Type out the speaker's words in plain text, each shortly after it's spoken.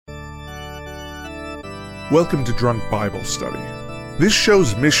Welcome to Drunk Bible Study. This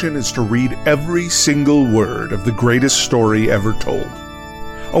show's mission is to read every single word of the greatest story ever told.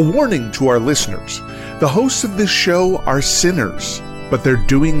 A warning to our listeners, the hosts of this show are sinners, but they're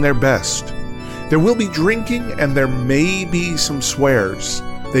doing their best. There will be drinking and there may be some swears.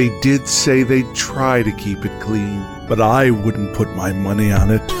 They did say they'd try to keep it clean, but I wouldn't put my money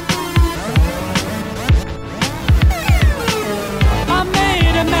on it. I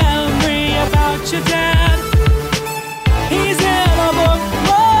made a memory about your dad. He's in a book,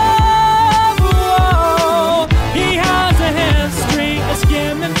 whoa. He has a history of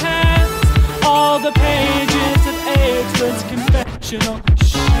skimming past all the pages of ageless confessional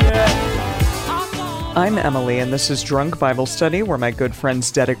shit. I'm Emily, and this is Drunk Bible Study, where my good friends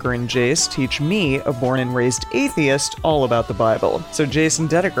Dedeker and Jace teach me, a born and raised atheist, all about the Bible. So Jason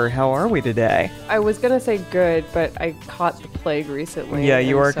Dedeker, how are we today? I was going to say good, but I caught the plague recently. Yeah,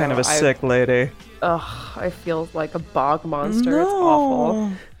 you are kind of a sick lady. Ugh, I feel like a bog monster. No. It's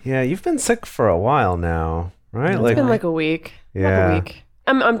awful. Yeah, you've been sick for a while now, right? It's been like a week. Yeah. Like a week.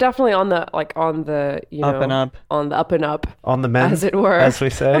 I'm definitely on the up and up. On the up and up. On the mend, as it were. As we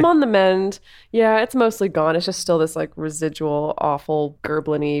say. I'm on the mend. Yeah, it's mostly gone. It's just still this like residual, awful,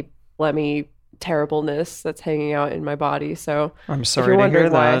 gerbliny, phlegmy terribleness that's hanging out in my body. So I'm sorry if you're to wondering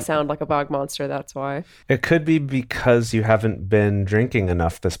hear why that. I sound like a bog monster, that's why. It could be because you haven't been drinking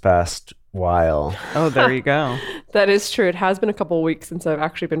enough this past while. Oh, there you go. That is true. It has been a couple of weeks since I've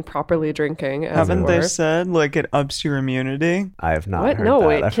actually been properly drinking. Haven't they said like it ups your immunity? I have not What? heard No, that.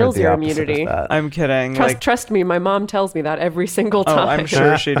 it I've kills heard the your opposite of immunity. that. I'm kidding. Trust me, my mom tells me that every single time. Oh, I'm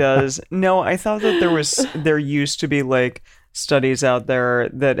sure she does. No, I thought that there used to be like studies out there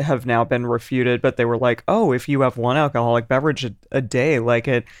that have now been refuted, but they were like, oh, if you have one alcoholic beverage a day, like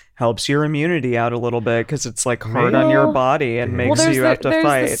it helps your immunity out a little bit because it's like hard on your body and makes you have to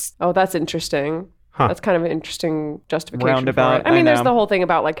fight. Oh, that's interesting. Huh. That's kind of an interesting justification Roundabout, for it. I mean, there's know. the whole thing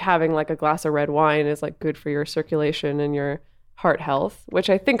about like having like a glass of red wine is like good for your circulation and your heart health, which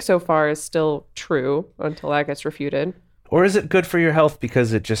I think so far is still true until that gets refuted. Or is it good for your health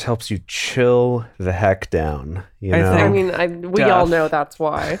because it just helps you chill the heck down? You know? I mean, we all know that's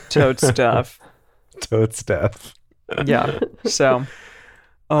why. Toad stuff. Toad stuff. Yeah. So,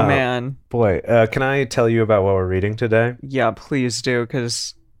 man. Boy, can I tell you about what we're reading today? Yeah, please do,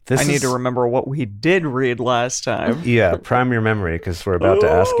 because I need to remember what we did read last time. Yeah, prime your memory because we're about to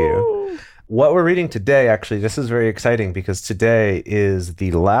ask you. What we're reading today, actually, this is very exciting because today is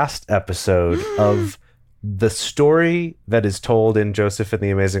the last episode of the story that is told in Joseph and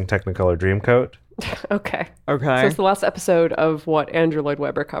the Amazing Technicolor Dreamcoat. Okay. So Okay. it's the last episode of what Andrew Lloyd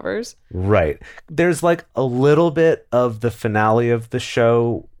Webber covers. Right. There's like a little bit of the finale of the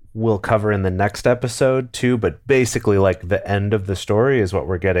show we'll cover in the next episode too, but basically like the end of the story is what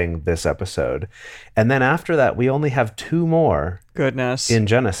we're getting this episode. And then after that, we only have two more Goodness. in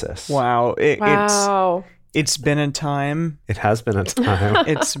Genesis. Wow. Wow. It's been a time. It has been a time.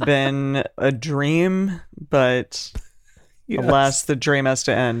 It's been a dream, but alas, the dream has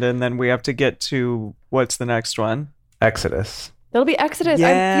to end, and then we have to get to what's the next one? Exodus. That'll be Exodus.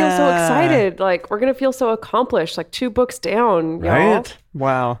 I feel so excited. Like, we're going to feel so accomplished. Like, 2 books down, y'all. Right?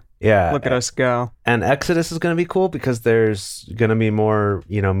 Wow. Yeah. Look at us go. And Exodus is going to be cool because there's going to be more,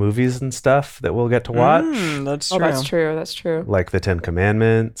 movies and stuff that we'll get to watch. That's Oh, true. that's true. That's true. Like the 10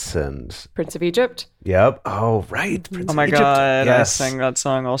 Commandments and... Prince of Egypt. Yep. Oh, right. Prince Oh of my Egypt. God. Yes. I sang that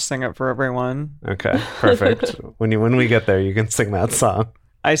song. I'll sing it for everyone. Okay, perfect. when we get there, you can sing that song.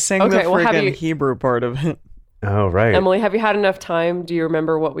 I sang Okay, the well, have friggin' you- Hebrew part of it. Oh, right. Emily, have you had enough time? Do you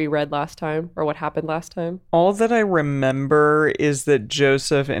remember what we read last time or what happened last time? All that I remember is that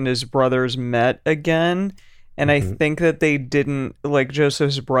Joseph and his brothers met again. And I think that they didn't, like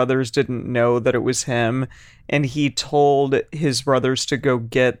Joseph's brothers didn't know that it was him. And he told his brothers to go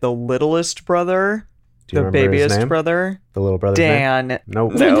get the littlest brother, Do you the remember his babyest name? brother, The little brother's name? Dan.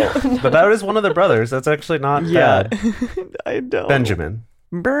 Nope. No. But that is one of the brothers. That's actually not Yeah. bad. I don't. Benjamin.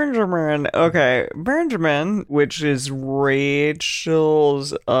 Benjamin. Okay. Benjamin, which is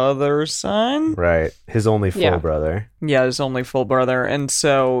Rachel's other son. Right. His only full Yeah. brother. Yeah, his only full brother. And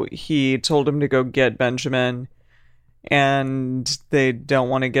so he told him to go get Benjamin. And they don't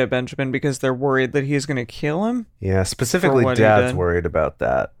want to get Benjamin because they're worried that he's going to kill him. Yeah, specifically what he Dad's did. worried about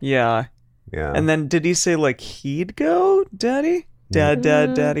that. Yeah. Yeah. And then did he say like he'd go, Daddy?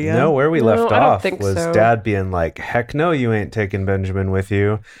 Daddy? Yeah. No, where we No, left I don't off think was so. Dad being like, heck no, you ain't taking Benjamin with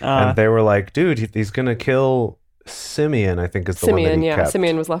you. And they were like, dude, he's going to kill Simeon, I think, is the one that Simeon, he yeah. kept.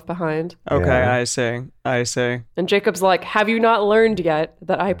 Simeon was left behind. Okay, Yeah. I see. And Jacob's like, have you not learned yet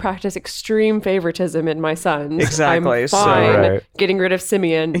that I practice extreme favoritism in my sons? Exactly, I'm so- fine Right. getting rid of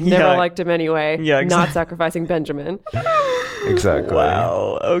Simeon. Never Yeah. liked him anyway. Yeah, Not sacrificing Benjamin. Exactly.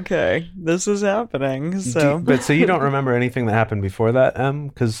 Wow. Okay, this is happening. So So you don't remember anything that happened before that, Em?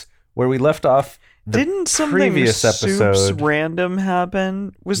 Because where we left off, the didn't something previous Soups episode, random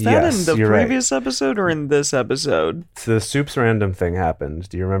happen? Was that Yes, in the you're right. previous episode or in this episode? the Soups random thing happened.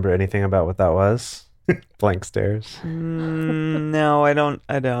 Do you remember anything about what that was? Blank stares. No, I don't.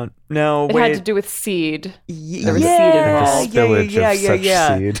 No, It wait. had to do with seed. Y- there was seed yeah, involved. The spillage yeah, of yeah, such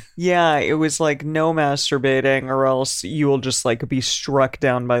yeah. seed. Yeah, it was like no masturbating, or else you will just like be struck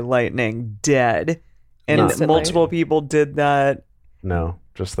down by lightning, dead. And Instantly. multiple people did that. No,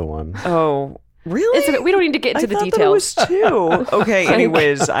 just the one. Oh, really? It's okay. We don't need to get into I the thought details. that it was two. Okay.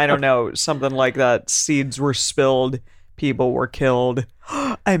 Anyways, I don't know, something like that. Seeds were spilled. People were killed.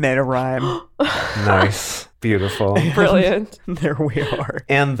 I made a rhyme. Nice. Beautiful. Brilliant. There we are.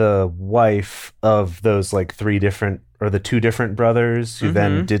 And the wife of those like the two different brothers who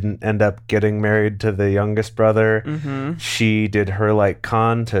then didn't end up getting married to the youngest brother. She did her like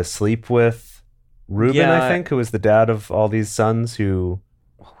con to sleep with Reuben, Yeah. I think, who was the dad of all these sons who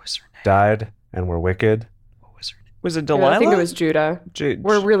What was her name? died and were wicked. What was her name? Was it Yeah, Delilah? I think it was Judah.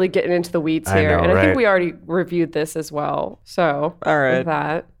 We're really getting into the weeds I here. know, And I right? think we already reviewed this as well. So, All right. with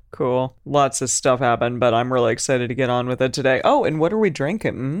that. Cool. Lots of stuff happened, but I'm really excited to get on with it today. Oh, and what are we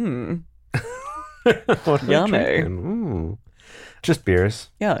drinking? What are we Yummy. drinking? Just beers.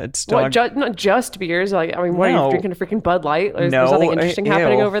 Yeah, it's What, dog. not just beers. Like, I mean, what are No. you drinking? A freaking Bud Light? There's No, nothing interesting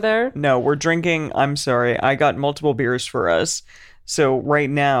happening ew. over there. No, we're drinking. I'm sorry. I got multiple beers for us. So right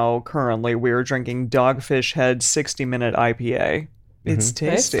now, currently, we are drinking Dogfish Head 60-minute IPA. It's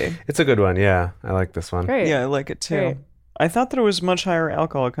tasty. It's a good one. Yeah, I like this one. Great. Yeah, I like it too. Great. I thought that it was much higher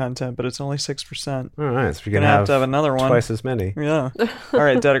alcohol content, but it's only 6%. All right, so we can Gonna have to have another one. twice as many. Yeah. All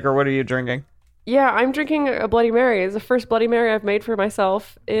right, Dedeker, what are you drinking? Yeah, I'm drinking a Bloody Mary. It's the first Bloody Mary I've made for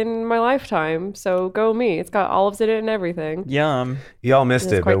myself in my lifetime. So go me. It's got olives in it and everything. Yum. Y'all missed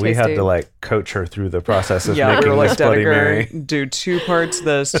It's it, quite but we had tasty. to like coach her through the process of Yeah, we making were like, this Bloody Mary. Dedeker, do 2 parts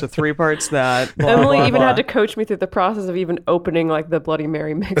this to 3 parts that. Blah, Emily blah, even blah. had to coach me through the process of even opening like the Bloody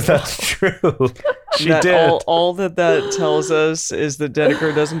Mary mix. That's true. She That did. all that tells us is that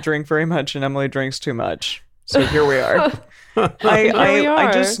Dedeker doesn't drink very much and Emily drinks too much. So here we are. we I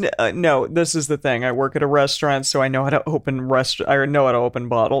are. just no. This is the thing. I work at a restaurant, so I know how to open I know how to open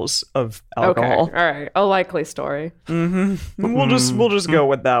bottles of Okay, alcohol. all right, a likely story. We'll just go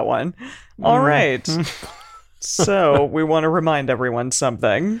with that one. All right. So we want to remind everyone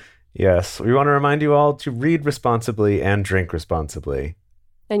something. Yes, we want to remind you all to read responsibly and drink responsibly.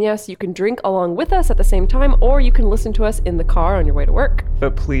 And yes, you can drink along with us at the same time, or you can listen to us in the car on your way to work.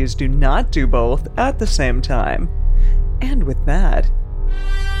 But please do not do both at the same time. And with that,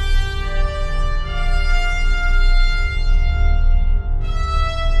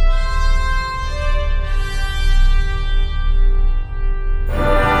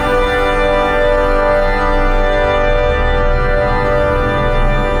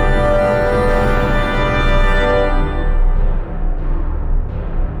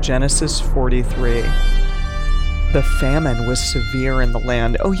 Genesis 43. The famine was severe in the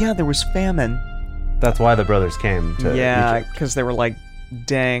land. Oh yeah, there was famine. That's why the brothers came to Yeah, Egypt. because they were like,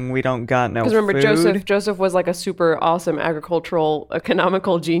 dang, we don't got no Because remember, food. Joseph was like a super awesome agricultural,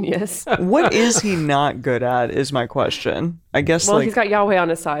 economical genius. What is he not good at is my question. I guess Well, like he's got Yahweh on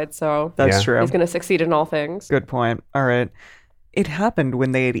his side, so that's Yeah. true. he's going to succeed in all things. Good point. All right. It happened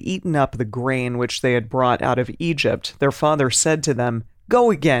when they had eaten up the grain which they had brought out of Egypt. Their father said to them, "Go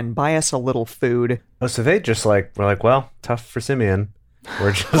again, buy us a little food." Oh, so they just like were like, well, tough for Simeon.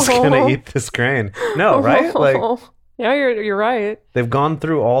 We're just gonna eat this grain. No, right? Like yeah, you're right. they've gone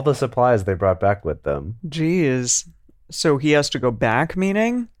through all the supplies they brought back with them. Jeez. So he has to go back,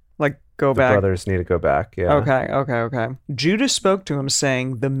 meaning? Like, go The back. brothers need to go back. Yeah. Okay. Judah spoke to him,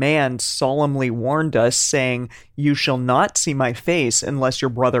 saying, "The man solemnly warned us, saying, 'You shall not see my face unless your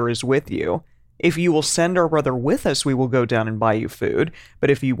brother is with you. If you will send our brother with us, we will go down and buy you food. But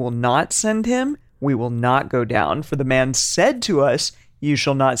if you will not send him, we will not go down. For the man said to us, 'You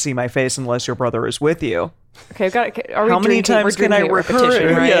shall not see my face unless your brother is with you.'" Okay, we've got. Are we How many drinking- times we're can I drinking at recur?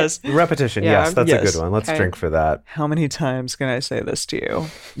 repetition, right? Yes. Repetition. Yeah. Yes, that's Yes. a good one. Let's Okay. drink for that. How many times can I say this to you?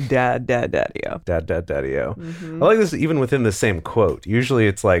 Daddy-o. Dad, daddy-o. Mm-hmm. I like this even within the same quote. Usually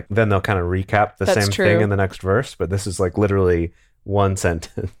it's like, then they'll kind of recap the That's same true. thing in the next verse, but this is like literally one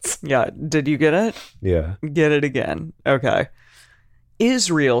sentence. Yeah, did you get it? Yeah. Get it again. Okay.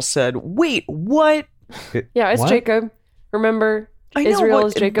 Israel said, "Wait, what? Yeah, it's What? Jacob. Remember, I know Israel what,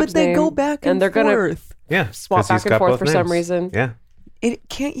 is Jacob's but they name. go back and they're gonna forth. Yeah, swap 'cause he's back and got forth both for some names. reason. Yeah.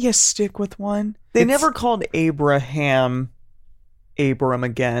 Can't you stick with one? They never called Abram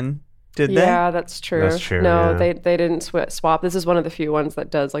again, did they? Yeah, that's true. That's true, No, yeah. they didn't swap. This is one of the few ones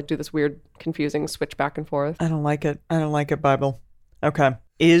that does like do this weird, confusing switch back and forth. I don't like it. I don't like it, Bible. Okay.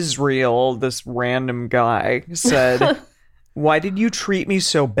 Israel, this random guy, said, "Why did you treat me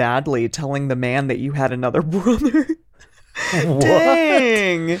so badly telling the man that you had another brother?"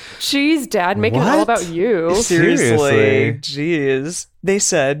 Dang. Jeez, Dad, make it all What? about you. Seriously. Jeez. They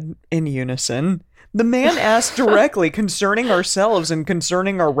said in unison, "The man asked directly concerning ourselves and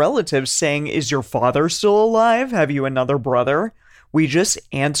concerning our relatives, saying, 'Is your father still alive? Have you another brother?' We just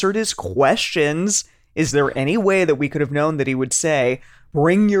answered his questions. Is there any way that we could have known that he would say,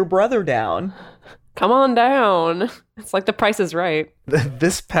 'Bring your brother down'?" Come on down. It's like The Price is Right.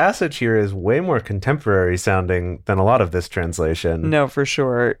 This passage here is way more contemporary sounding than a lot of this translation. No, for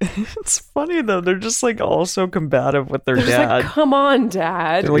sure. It's funny though. They're just like all so combative with their They're just dad. like, come on,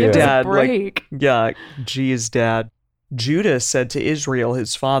 Dad. They're like, Give us "Dad, a like, break. yeah, geez, Dad." Judah said to Israel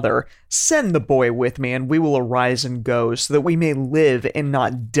his father, "Send the boy with me, and we will arise and go, so that we may live and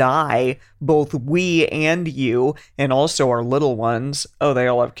not die, both we and you, and also our little ones." Oh, they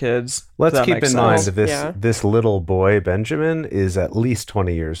all have kids. Let's That keep makes in mind sense. this Yeah. this little boy Benjamin is at least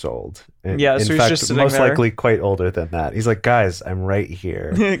 20 years old. Yeah, so in he's fact, just sitting most there. likely quite older than that. He's like, "Guys, I'm right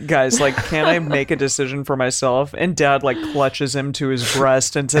here." Guys, like, can I make a decision for myself? And Dad, like, clutches him to his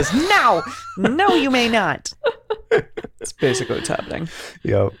breast and says, "No, no, you may not." That's basically what's happening.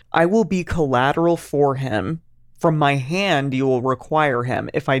 Yep. "I will be collateral for him. From my hand you will require him.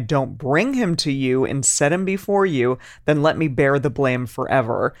 If I don't bring him to you and set him before you, then let me bear the blame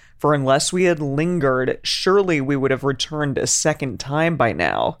forever. For unless we had lingered, surely we would have returned a second time by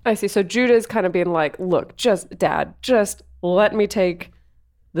now." I see. So Judah's kind of being like, look, Dad, just let me take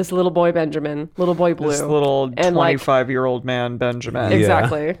this little boy Benjamin, little boy Blue. This little And, like- 25-year-old man, Benjamin. Yeah.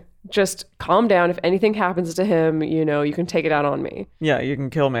 Exactly. Just calm down. If anything happens to him, you can take it out on me. Yeah, you can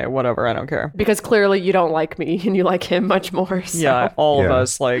kill me, whatever, I don't care. Because clearly you don't like me and you like him much more. So. Yeah, all of Yeah.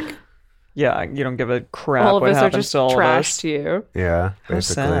 us, like, yeah, you don't give a crap all of what us are happens just to all of trash us. to you. Yeah, How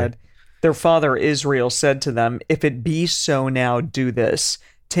basically. sad. Their father Israel said to them, "If it be so now, do this.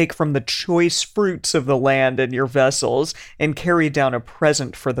 Take from the choice fruits of the land in your vessels, and carry down a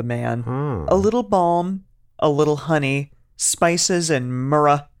present for the man. Oh. A little balm, a little honey, spices, and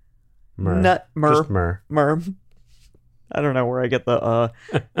myrrh. Myrrh. Myrrh. Just myrrh. Myrrh. I don't know where I get the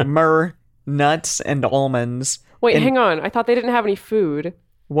myrrh, nuts, and almonds. Wait, And- hang on. I thought they didn't have any food.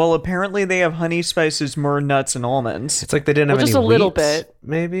 Well, apparently they have honey, spices, myrrh, nuts, and almonds. It's like they didn't have Well, just any a little wheat, bit.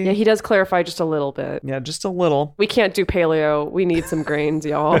 maybe? Yeah, he does clarify just a little bit. Yeah, just a little. We can't do paleo. We need some grains,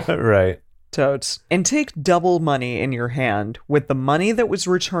 y'all. Right. Totes. "And take double money in your hand, with the money that was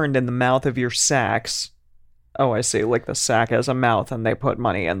returned in the mouth of your sacks." Oh, I see. Like the sack has a mouth and they put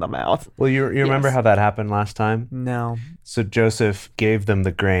money in the mouth. Well, you remember Yes. how that happened last time? No. So Joseph gave them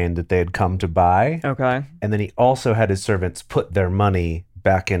the grain that they had come to buy, Okay. and then he also had his servants put their money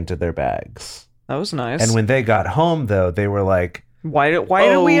back into their bags. That was nice. And when they got home, though, they were like, why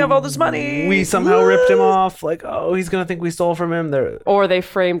do we have all this money? We somehow ripped him off. Like, oh, he's going to think we stole from him. They're Or they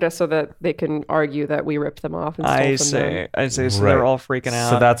framed us so that they can argue that we ripped them off and stole I from see. them. I see. So Right. they're all freaking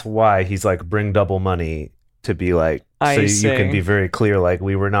out. So that's why he's like, bring double money to be like, I so see. you can be very clear, like,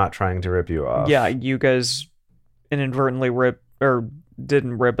 we were not trying to rip you off. Yeah, you guys inadvertently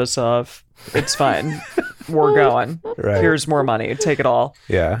didn't rip us off. It's fine. We're going. Right. Here's more money. Take it all.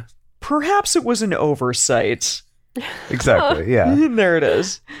 Yeah. Perhaps it was an oversight. Exactly. Yeah. There it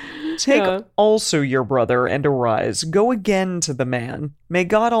is. Take Yeah. also your brother and arise. Go again to the man. May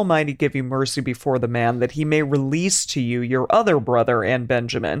God Almighty give you mercy before the man, that he may release to you your other brother and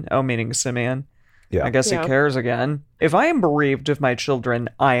Benjamin. Oh, meaning Simeon. Yeah. I guess Yeah. he cares again. If I am bereaved of my children,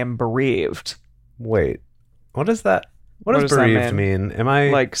 I am bereaved. Wait. What is that? What does does that bereaved mean? mean? Am I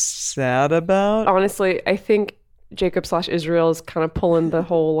Like, sad about? Honestly, I think Jacob/Israel is kind of pulling the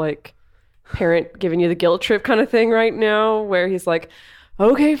whole like parent giving you the guilt trip kind of thing right now, where he's like,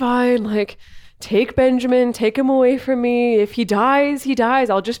 okay, fine, like take Benjamin, take him away from me. If he dies, he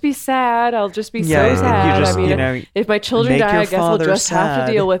dies. I'll just be sad. I'll just be Yeah, so sad. you just, I mean, you know, if my children make die, your I guess we'll father just have sad.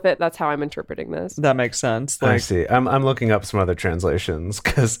 to deal with it. That's how I'm interpreting this. that makes sense. I Like, see. I'm looking up some other translations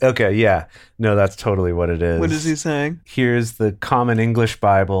because okay, yeah, no, that's totally what it is. what is he saying? Here's the Common English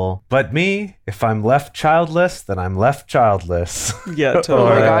Bible. But me, if I'm left childless, then I'm left childless. Yeah, Oh totally.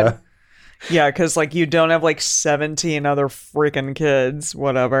 my God. Yeah, because like you don't have like 17 other freaking kids,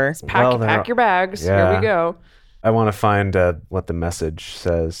 whatever. Pack, Well, they're- pack your bags. Here yeah. we go. I want to find what the message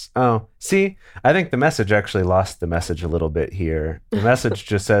says. Oh, see, I think the message actually lost the message a little bit here. The message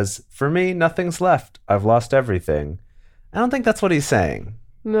just says, "For me, nothing's left. I've lost everything." I don't think that's what he's saying.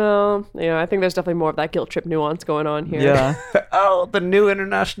 No, I think there's definitely more of that guilt trip nuance going on here. Yeah. Oh, the new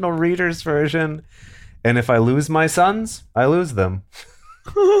International Readers version. And if I lose my sons, I lose them.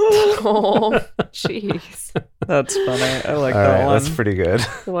 Oh, jeez. That's funny. I like All that right, one. that's pretty good.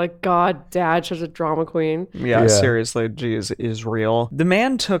 You're like, God, Dad, such a drama queen. Yeah, Yeah. seriously, geez, Israel. The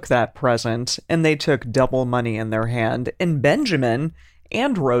man took that present, and they took double money in their hand, and Benjamin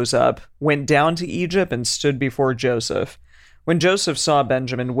and rose up, went down to Egypt, and stood before Joseph. When Joseph saw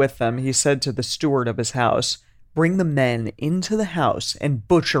Benjamin with them, he said to the steward of his house, "Bring the men into the house and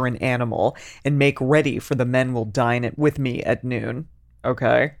butcher an animal, and make ready, for the men will dine with me at noon."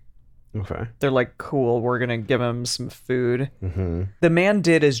 Okay. Okay. They're like, cool, we're going to give him some food. Mm-hmm. The man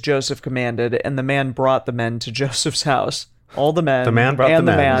did as Joseph commanded, and the man brought the men to Joseph's house. All the men. The man brought and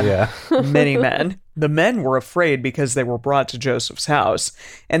the men, yeah. Many men. The men were afraid because they were brought to Joseph's house.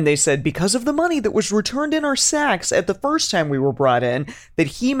 And they said, "Because of the money that was returned in our sacks at the first time we were brought in, that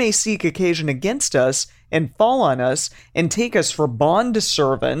he may seek occasion against us and fall on us and take us for bond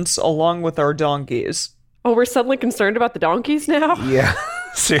servants along with our donkeys." Oh, we're suddenly concerned about the donkeys now? Yeah.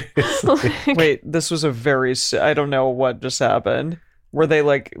 Seriously. Wait, this was a very... I don't know what just happened. Were they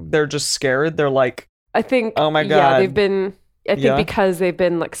like... They're just scared? They're like... I think, Oh my yeah, God. they've been, I think Yeah. because they've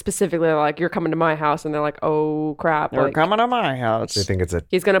been like specifically like, "You're coming to my house," and they're like, "Oh crap, They're like, coming to my house. I think it's a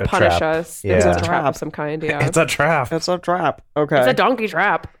he's gonna a punish trap. us." Yeah. It's a It's a trap trap. of some kind, yeah. It's a trap. It's a trap. Okay. It's a donkey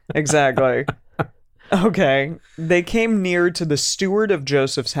trap. Exactly. Okay. They came near to the steward of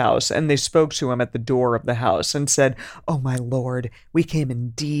Joseph's house, and they spoke to him at the door of the house and said, "Oh, my lord, we came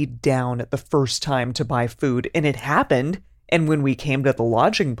indeed down at the first time to buy food, and it happened, and when we came to the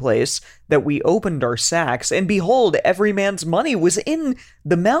lodging place, that we opened our sacks, and behold, every man's money was in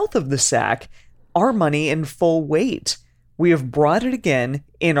the mouth of the sack, our money in full weight. We have brought it again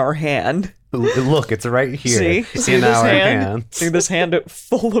in our hand." Look, it's right here. See in this our hand? hands. See this hand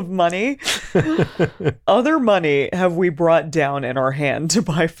full of money? Other money have we brought down in our hand to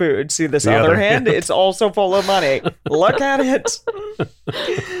buy food. See this The other other hand? hand. It's also full of money. Look at it.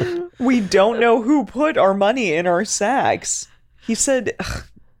 We don't know who put our money in our sacks. He said, ugh,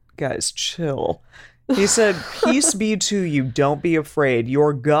 guys, chill. He said, "Peace be to you, don't be afraid.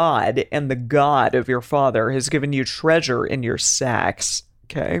 Your God and the God of your father has given you treasure in your sacks."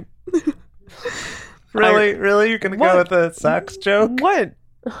 Okay. Really? You're going to go What? with the sacks joke? What?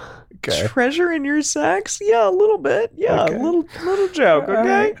 Okay. Treasure in your sacks? Yeah, a little bit. Yeah, Okay. a little joke,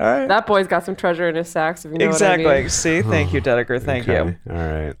 okay? All right. That boy's got some treasure in his sacks, if you know Exactly. what I mean. See, thank you, Dedeker. Thank you. Okay. All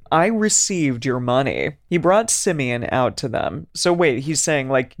right. I received your money. He brought Simeon out to them. So wait, he's saying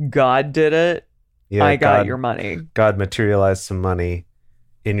like God did it. Yeah, I got God, your money. God materialized some money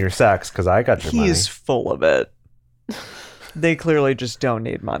in your sacks because I got your He's full of it. They clearly just don't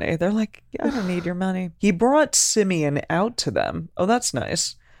need money. They're like, "Yeah, I don't need your money." He brought Simeon out to them. Oh, that's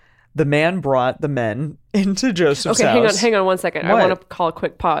nice. The man brought the men into Joseph's Okay, house. hang on one second. I What? want to call a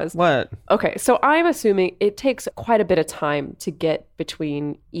quick pause. What? Okay, so I'm assuming it takes quite a bit of time to get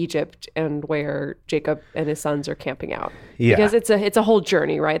between Egypt and where Jacob and his sons are camping out. Yeah. Because it's a whole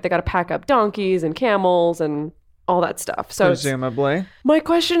journey, right? They got to pack up donkeys and camels and all that stuff. So it's- Presumably. my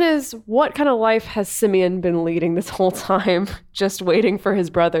question is, what kind of life has Simeon been leading this whole time, just waiting for his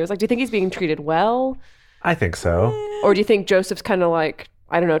brothers? Like, do you think he's being treated well? I think so. Or do you think Joseph's kind of like,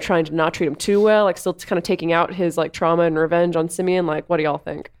 I don't know, trying to not treat him too well, like still kind of taking out his like trauma and revenge on Simeon? Like, what do y'all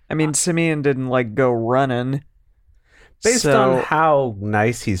think? I mean, Simeon didn't like go running. Based So- on how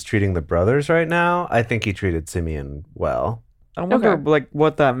nice he's treating the brothers right now, I think he treated Simeon well. I wonder, Okay. like,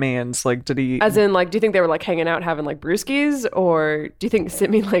 what that means. Like, did he? As in, like, do you think they were like hanging out having like brewskis, or do you think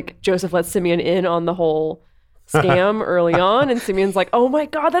Simeon, like Joseph let Simeon in on the whole scam early on, and Simeon's like, "Oh my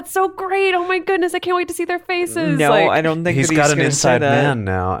God, that's so great! Oh my goodness, I can't wait to see their faces." No, like, I don't think He's that got an gonna say inside that. man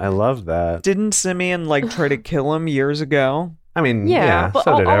now. I love that. Didn't Simeon like try to kill him years ago? I mean, Yeah, but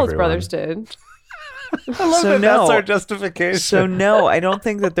so all did his everyone. brothers did. I love So that no. that's our justification. So no, I don't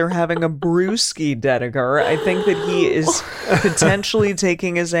think that they're having a brewski, Dedeker. I think that he is potentially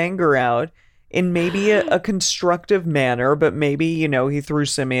taking his anger out in maybe a constructive manner, but maybe, he threw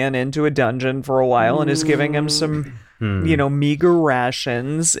Simeon into a dungeon for a while and is giving him some, meager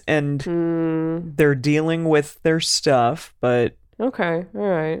rations, and they're dealing with their stuff, but Okay, all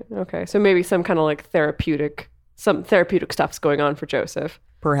right, okay. So maybe some kind of like therapeutic stuff's going on for Joseph.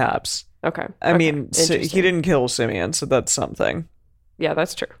 perhaps. Okay. I okay, mean, he interesting. didn't kill Simeon, so that's something. Yeah,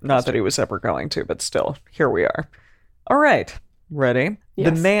 that's true. Not that he was ever going to, but still, here we are. All right, ready? The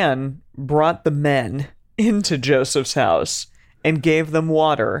Yes. man brought the men into Joseph's house and gave them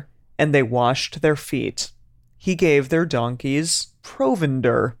water, and they washed their feet. He gave their donkeys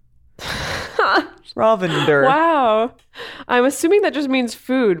provender. Provender. Wow. I'm assuming that just means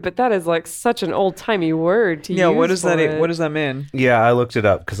food, but that is like such an old-timey word to use. Yeah, what does for that it. what does that mean? Yeah, I looked it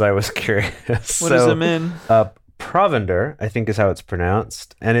up because I was curious. What does it mean? Provender, I think is how it's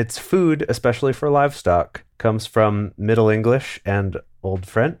pronounced, and it's food, especially for livestock. Comes from Middle English and Old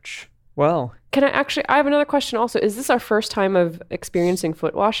French. Well, I have another question also. Is this our first time of experiencing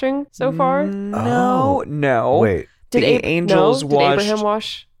foot washing so far? no. Wait, The angels Did washed. Abraham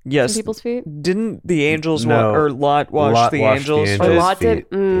wash Yes. some people's feet? Didn't the angels No. or Lot wash Lot the washed angels' the feet? Or angels' Lot did? feet.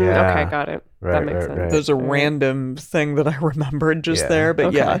 Mm, Yeah. Okay, got it. Right, that makes right, sense. right. There's a All right. random thing that I remembered just Yeah. there, but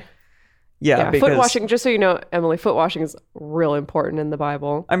Okay. yeah. Yeah, because foot washing, just so you know, Emily, foot washing is real important in the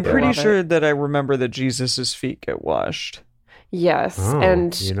Bible. I'm I pretty love it. sure that I remember that Jesus' feet get washed. Yes, Oh,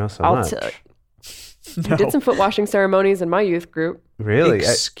 and you know so I'll much. I did some foot washing ceremonies in my youth group. Really?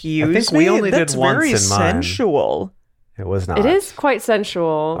 Excuse I think me? we only That's did once very in mine. sensual. It was not. It is quite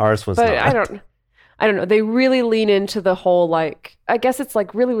sensual. Ours was but not. I don't know. They really lean into the whole like I guess it's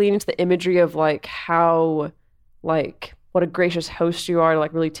like really lean into the imagery of like how like what a gracious host you are to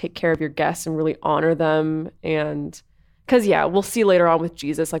like really take care of your guests and really honor them and because yeah, we'll see later on with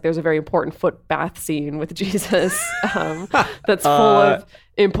Jesus like there's a very important foot bath scene with Jesus that's full of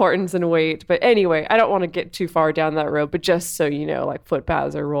importance and weight. But anyway, I don't want to get too far down that road. But just so you know, like foot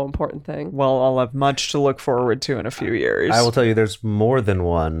baths are a real important thing. Well, I'll have much to look forward to in a few years. I will tell you, there's more than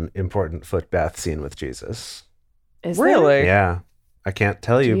one important foot bath scene with Jesus. Is there? Really? Yeah, I can't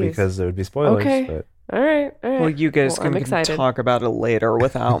tell you Jeez. because there would be spoilers. Okay. But All right. Well, you guys I'm can excited. talk about it later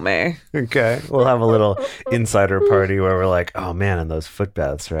without me. okay, we'll have a little insider party where we're like, "Oh man, and those foot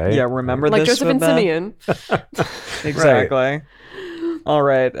baths, right?" Yeah, remember Like this? Joseph and Beth? Simeon. Exactly. All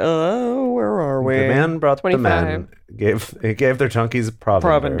right. Where are we? The man brought 25. the men. Gave their donkeys provender.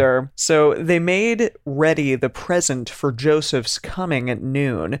 Provender. So they made ready the present for Joseph's coming at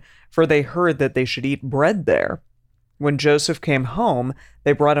noon, for they heard that they should eat bread there. When Joseph came home,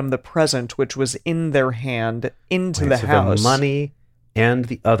 they brought him the present which was in their hand into Wait, the so house. the money and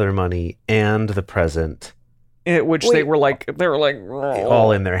the other money and the present Which they were like,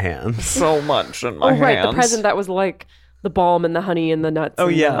 all in their hands. so much in my Oh, hands. right. The present that was like the balm and the honey and the nuts. Oh,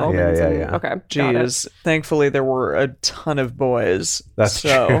 and yeah. the almonds Yeah, and- yeah. Okay. got it. Jeez. Thankfully, there were a ton of boys. That's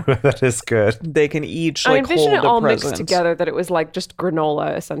so true. That is good. they can each I like envision hold it all a present. mixed together that it was like just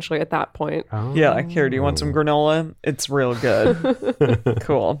granola essentially at that point. Yeah, here, do you want Oh. some granola? It's real good.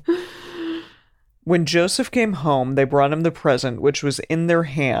 Cool. When Joseph came home, they brought him the present which was in their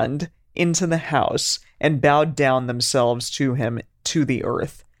hand into the house and bowed down themselves to him to the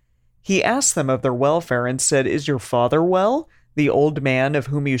earth. He asked them of their welfare and said, "Is your father well? The old man of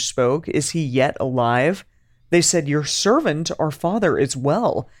whom you spoke, is he yet alive?" They said, "Your servant, our father, is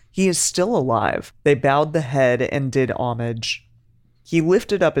well. He is still alive." They bowed the head and did homage. He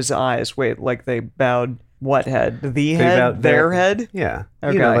lifted up his eyes. Wait, like they bowed what head? The head? bowed Their head? Yeah.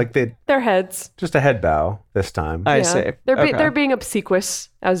 Okay. You know, like they Their heads. just a head bow this time. I Yeah. see. They're being obsequious,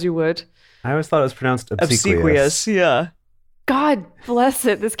 as you would. I always thought it was pronounced obsequious. Obsequious, yeah. God bless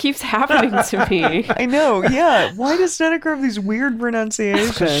it. This keeps happening to me. I know, yeah. Why does Dedeker have these weird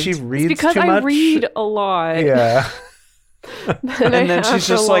pronunciations? Because she reads Because too I much. read a lot. Yeah. and then she's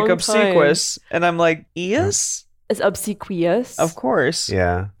just like obsequious. And I'm like, Eus? It's obsequious. Of course.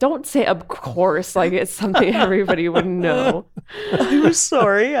 Yeah. Don't say of course like it's something everybody would know. I'm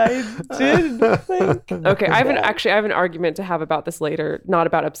sorry, I did think. Okay, I have an argument to have about this later. Not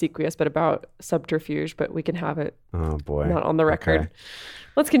about obsequious, but about subterfuge, but we can have it Oh boy. not on the record. Okay.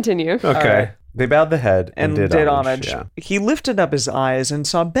 Let's continue. Okay. right. They bowed the head and, And did homage. Yeah. He lifted up his eyes and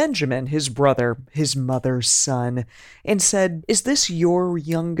saw Benjamin, his brother, his mother's son, and said, "Is this your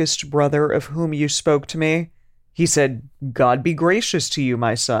youngest brother of whom you spoke to me?" He said, "God be gracious to you,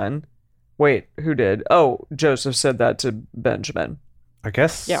 my son." Wait, who did? Oh, Joseph said that to Benjamin. I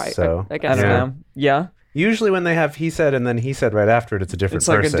guess Yeah, so. I I guess don't so. know. Yeah, Usually when they have he said and then he said right after it, it's a different it's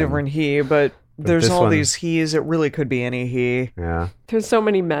like person. a different he, but there's this all one- these he's. It really could be any he. Yeah. There's so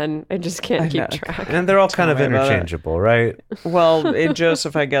many men, I just can't I keep know. track. And they're all kind of me about it. interchangeable, right? Well,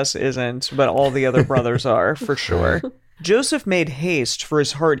 Joseph, I guess, isn't, but all the other brothers are, for sure. Joseph made haste, for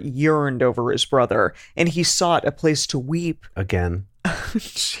his heart yearned over his brother, and he sought a place to weep. Again.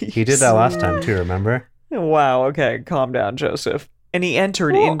 Jeez. He did that last time too, remember? Wow, okay, calm down, Joseph. And he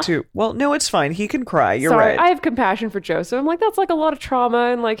entered into... Well, no, it's fine. He can cry. You're Sorry, right. I have compassion for Joseph. I'm like, that's like a lot of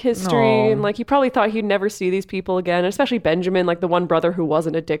trauma and like history. Aw. And like, he probably thought he'd never see these people again, especially Benjamin, like the one brother who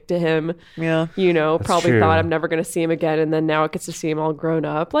wasn't a dick to him. Yeah. You know, probably true. thought I'm never going to see him again. And then now it gets to see him all grown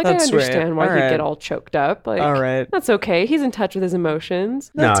up. Like, That's I sweet. understand why All he'd right. get all choked up. Like, All right. that's okay. He's in touch with his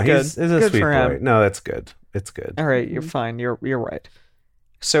emotions. That's no, good. he's a Good sweet for boy. him. No, that's good. It's good. All right, you're fine. You're right.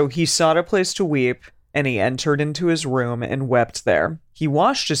 So he sought a place to weep, and he entered into his room and wept there. He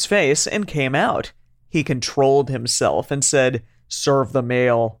washed his face and came out. He controlled himself and said, "Serve the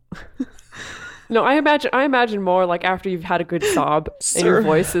meal." No, I imagine more like after you've had a good sob and your Sir.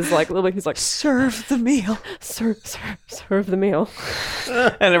 voice is like, he's like, Serve the meal. serve the meal.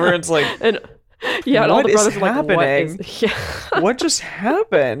 And everyone's like, And yeah, and all What the is brothers are like, what happening? is... Yeah. what just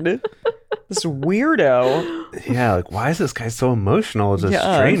happened? This weirdo. Yeah, like why is this guy so emotional as a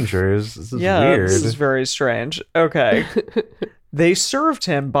Yeah. stranger? This is Yeah, weird. this is very strange. Okay. They served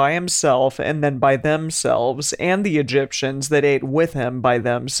him by himself and then by themselves, and the Egyptians that ate with him by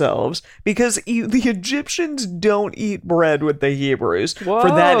themselves, because the Egyptians don't eat bread with the Hebrews, for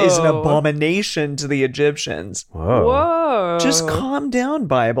that is an Whoa. abomination to the Egyptians. Whoa. Whoa. Just calm down,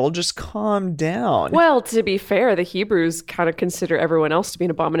 Bible. Just calm down. Well, to be fair, the Hebrews kind of consider everyone else to be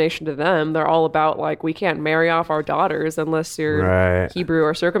an abomination to them. They're all about like, we can't marry off our daughters unless you're Right. Hebrew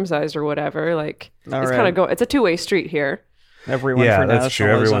or circumcised or whatever. Like, All it's right. kind of it's a two-way street here. Everyone Yeah, for that's true.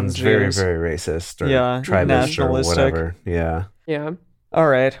 nationalism, Everyone's very, Jews. very racist or Yeah, tribist or nationalistic. whatever. Yeah. Yeah. All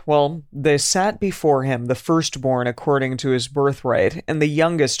right, well, they sat before him, the firstborn according to his birthright, and the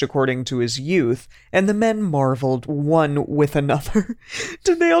youngest according to his youth, and the men marveled one with another.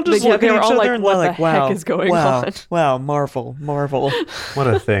 Did they all just Yeah, look they at were each all other like, and "What they're the like, wow, heck is going wow, on?" wow, marvel. What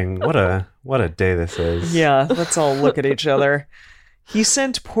a thing. What a day this is. Yeah, let's all look at each other. He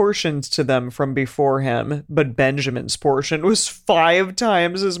sent portions to them from before him, but Benjamin's portion was 5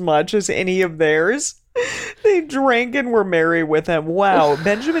 times as much as any of theirs. They drank and were merry with him. Wow,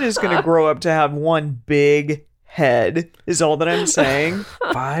 Benjamin is going to grow up to have one big head, is all that I'm saying.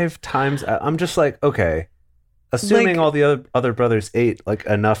 5 times. I'm just like, okay. Assuming Like- all the other brothers ate like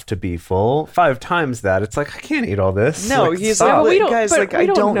enough to be full, 5 times that, it's like I can't eat all this. No, Like, he's stop. like, we don't, guys, but like, we I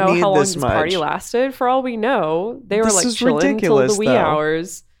don't don't know need how long this this party much. lasted. For all we know, they were This like is chilling till the ridiculous, wee though.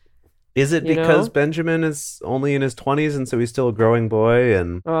 hours. Is it you because know? Benjamin is only in his 20s and so he's still a growing boy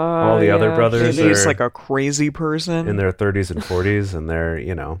and all the other Yeah. brothers Maybe he's are like a crazy person. in their 30s and 40s and they're,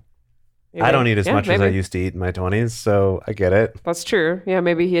 Yeah. I don't eat as Yeah, much as I maybe. used to eat in my 20s, so I get it. That's true. Yeah,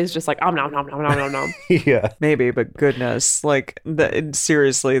 maybe he is just like, nom, nom, nom, nom, nom, nom, nom. Yeah. Maybe, but goodness, like,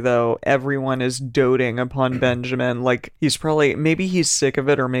 seriously though, everyone is doting upon Benjamin. Like, maybe he's sick of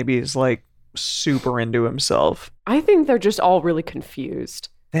it, or maybe he's like super into himself. I think they're just all really confused.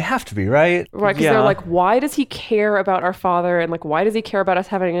 They have to be, right? Right, because Yeah. they're like, why does he care about our father? And like, why does he care about us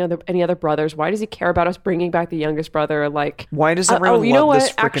having any other brothers? Why does he care about us bringing back the youngest brother? Like, Why does everyone you know love what?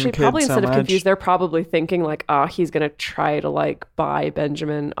 this freaking Actually, kid probably so instead of much? confused, they're probably thinking like, he's gonna try to like buy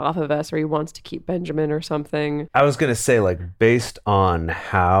Benjamin off of us, or he wants to keep Benjamin or something. I was going to say, like, based on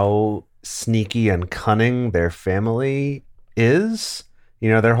how sneaky and cunning their family is,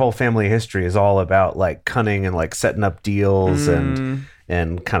 their whole family history is all about, like, cunning and, like, setting up deals and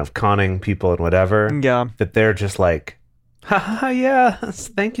kind of conning people and whatever. Yeah. That they're just like, ha, yeah,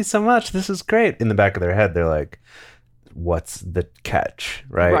 thank you so much. This is great. In the back of their head, they're like, what's the catch,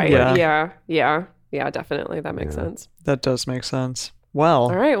 right? Right? Yeah. Yeah. Definitely, that makes sense. That does make sense. Well,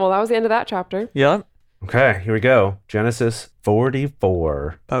 All right. Well, that was the end of that chapter. yeah. Okay, here we go. Genesis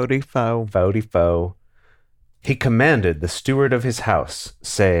 44. Bodie foe. 44. He commanded the steward of his house,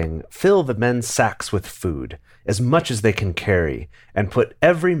 saying, "Fill the men's sacks with food, as much as they can carry, and put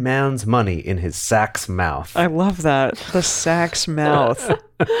every man's money in his sack's mouth." I love that. The sack's mouth.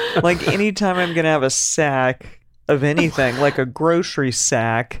 Like, anytime I'm going to have a sack of anything, like a grocery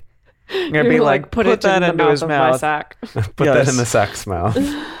sack, I'm going to be You're like, put it that in the into mouth his of my mouth. sack. Put Yes. that in the sack's mouth.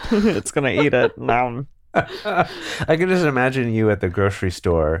 It's going to eat it. Nom. I can just imagine you at the grocery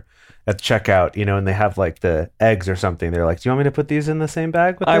store at checkout, and they have like the eggs or something. They're like, "Do you want me to put these in the same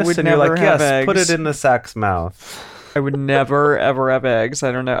bag with this?" I would and you're never like, have "Yes, put eggs." it in the sack's mouth." I would never, ever have eggs.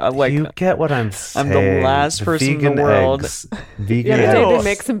 I don't know. Like, You get what I'm I'm saying. the last person in the vegan world. eggs. Vegan Yeah, Ew. they eggs.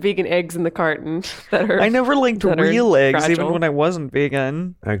 make some vegan eggs in the carton that are. I never liked that are real eggs, even fragile. when I wasn't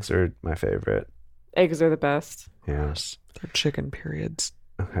vegan. Eggs are my favorite. Eggs are the best. Yeah. They're chicken periods.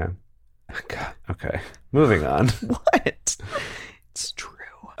 Okay. God. Okay. Moving on. What? It's true.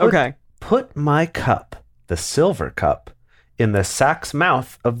 Okay. Put my cup, the silver cup, in the sack's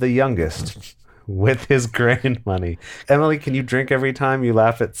mouth of the youngest. with his grain money. Emily, can you drink every time you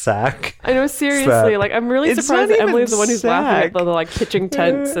laugh at sack? I know, seriously. Like, I'm really It's surprised not that Emily's even the one who's laughing at sack. the like pitching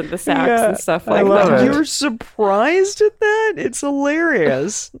tents and the sacks Yeah, and stuff I like love that. it. You're surprised at that? It's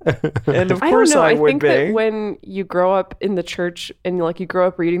hilarious. And of I don't course know. I I would think be. that when you grow up in the church and like you grow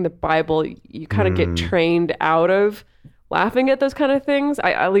up reading the Bible, you kind of get trained out of laughing at those kind of things.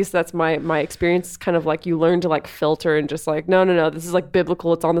 At least that's my experience. It's kind of like you learn to like filter and just like, no, this is like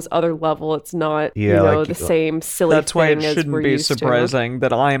biblical. It's on this other level. It's not, Yeah, like, the same silly That's why thing it as shouldn't we're be used surprising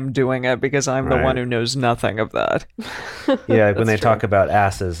that I'm doing it because I'm the Right. one who knows nothing of that. Yeah, like when they That's true. talk about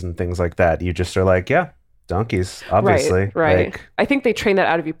asses and things like that, you just are like, yeah, donkeys, to. obviously. Right. Like, I think they train that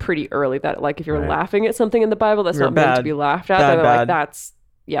out of you pretty early. That like if you're Right. laughing at something in the Bible that's You're not meant to bad. be laughed at, Bad, they're bad. like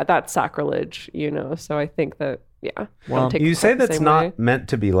that's sacrilege. So I think that Well, don't take you it say quite the that's same not way. meant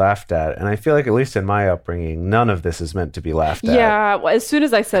to be laughed at, and I feel like at least in my upbringing, none of this is meant to be laughed at. Yeah, well, as soon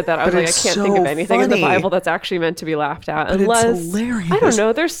as I said that, I was But like, I it's can't think of so anything in the funny. Bible that's actually meant to be laughed at. But it's unless, hilarious. I don't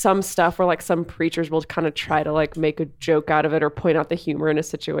know, there's some stuff where like some preachers will kind of try to like make a joke out of it or point out the humor in a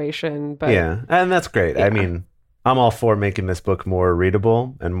situation. But Yeah, and that's great. I mean, I'm all for making this book more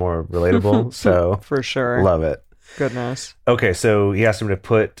readable and more relatable, so for sure. love it. Goodness. Okay, so he asked him to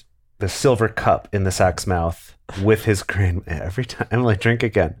put the silver cup in the sack's mouth with his grain. Every time, Emily, drink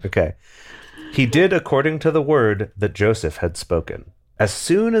again. Okay. He did according to the word that Joseph had spoken. As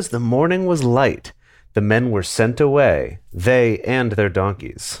soon as the morning was light, the men were sent away, they and their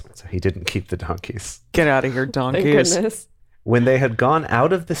donkeys. So he didn't keep the donkeys. Get out of here, thank donkeys. goodness. When they had gone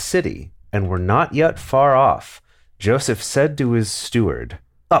out of the city and were not yet far off, Joseph said to his steward,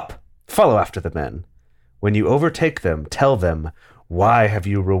 "Up, follow after the men. When you overtake them, tell them, 'Why have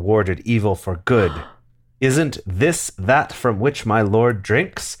you rewarded evil for good? Isn't this that from which my Lord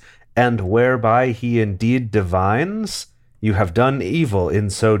drinks, and whereby he indeed divines? You have done evil in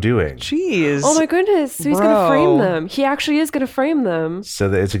so doing.'" Jeez. Oh my goodness. So he's going to frame Bro. them. He actually is going to frame them. So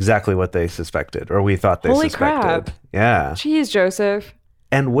that it's exactly what they suspected, or we thought they Holy suspected. crap. Yeah. Jeez, Joseph.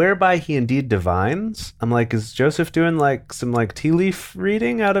 And whereby he indeed divines. I'm like, is Joseph doing like some like tea leaf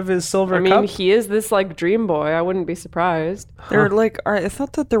reading out of his silver I mean, cup? he is this like dream boy. I wouldn't be surprised. They're like, I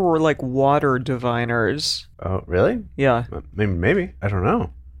thought that there were like water diviners. Oh, really? Yeah. Maybe. I don't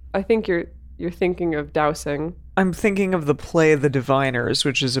know. I think you're thinking of dowsing. I'm thinking of the play The Diviners,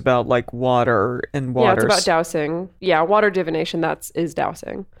 which is about like water and water. Yeah, it's about dowsing. Yeah, water divination. Is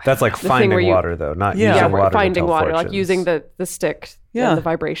dowsing. That's like thing finding where you- water, though, not Yeah. using Yeah, water to finding tell water, like fortunes. using the stick Yeah. and the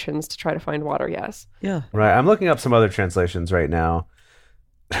vibrations to try to find water. Yes. Yeah. Right. I'm looking up some other translations right now.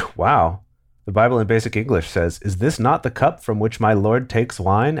 Wow. The Bible in Basic English says, "Is this not the cup from which my Lord takes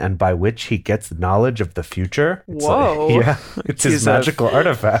wine and by which he gets knowledge of the future?" It's Whoa. yeah. It's his He's a- magical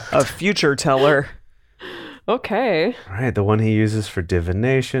artifact. A future teller. Okay. Right. The one he uses for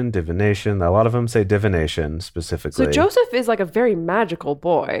divination. A lot of them say divination specifically. So Joseph is like a very magical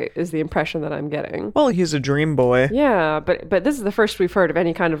boy, is the impression that I'm getting. Well, he's a dream boy. Yeah, but this is the first we've heard of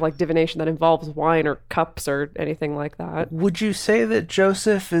any kind of like divination that involves wine or cups or anything like that. Would you say that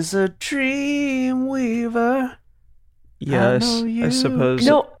Joseph is a dream weaver? Yes, know I you suppose.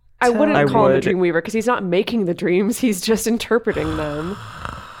 No, I wouldn't I call him a would. dream weaver because he's not making the dreams; he's just interpreting them.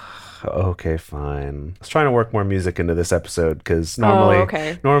 Okay, fine. I was trying to work more music into this episode because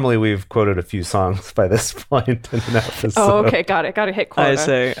normally we've quoted a few songs by this point in an episode. Oh, okay, got it. Got to hit quota. I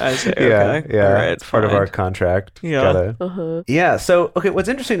say, Yeah, okay. yeah. All right, it's part of fine. our contract. Yeah. Gotta- Yeah. So, okay, what's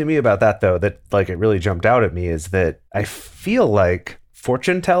interesting to me about that, though, that like it really jumped out at me is that I feel like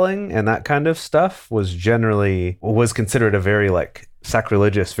fortune telling and that kind of stuff was considered a very like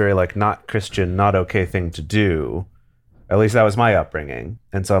sacrilegious, very like not Christian, not okay thing to do. At least that was my upbringing,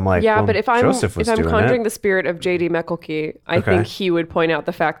 and so I'm like, Yeah, well, but if I'm Joseph was doing conjuring it. the spirit of J.D. Meckelkey, I Okay. think he would point out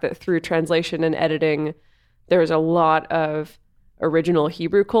the fact that through translation and editing, there's a lot of original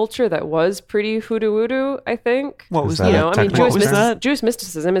Hebrew culture that was pretty hoodoo-woodoo, I think. What was that that? a You know, I mean, technical What was that? Jewish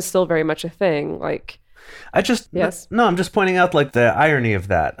mysticism is still very much a thing. Like, Yes. No, I'm just pointing out like the irony of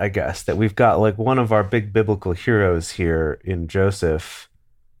that, I guess, that we've got like one of our big biblical heroes here in Joseph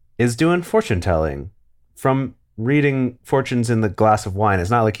is doing fortune telling from reading fortunes in the glass of wine. It's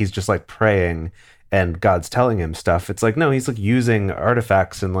not like he's just like praying and God's telling him stuff. It's like, no, he's like using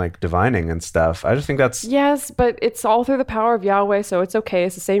artifacts and like divining and stuff. I just think that's yes, but it's all through the power of Yahweh, so it's okay.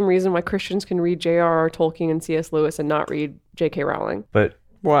 It's the same reason why Christians can read J.R.R. Tolkien and C.S. Lewis and not read J.K. Rowling. but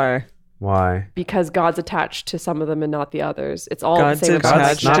Why? why? Because God's attached to some of them and not the others. It's all God's the same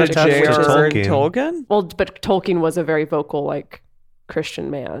attached not to attached to J.R.R. Tolkien. Tolkien? Well, but Tolkien was a very vocal, like,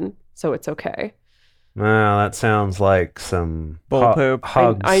 Christian man, so it's okay. Well, that sounds like some Bull poop.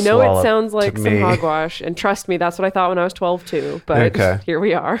 hog I know it swallow sounds like to some me. hogwash, and trust me, that's what I thought when I was 12 too, but Okay. here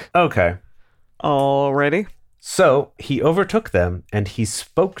we are. Okay. Alrighty. So he overtook them, and he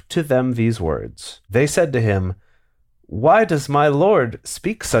spoke to them these words. They said to him, "Why does my lord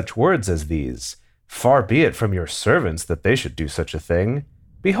speak such words as these? Far be it from your servants that they should do such a thing.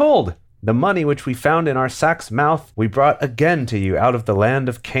 Behold, the money which we found in our sack's mouth we brought again to you out of the land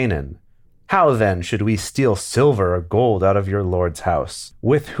of Canaan. How then should we steal silver or gold out of your lord's house?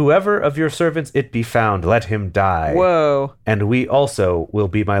 With whoever of your servants it be found, let him die. Whoa. And we also will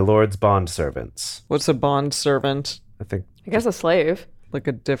be my lord's bondservants." What's a bond servant? I think I guess a slave. Like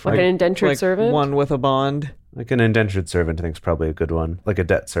a different... Like an indentured servant? One with a bond. like an indentured servant, I think is probably a good one. Like a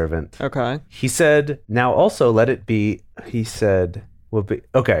debt servant. Okay. He said, "Now also let it be," he said, will be,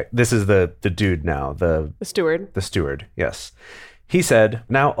 okay, this is the dude now, The steward. the steward, yes. He said,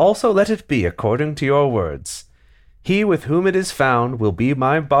 "Now also let it be according to your words. He with whom it is found will be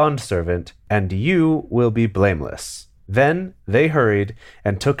my bondservant, and you will be blameless." Then they hurried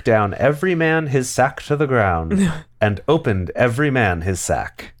and took down every man his sack to the ground, and opened every man his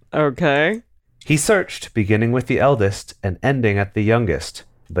sack. Okay. He searched, beginning with the eldest and ending at the youngest.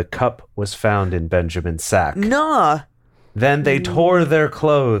 The cup was found in Benjamin's sack. Nah. Then they tore their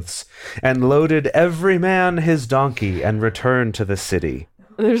clothes and loaded every man his donkey and returned to the city.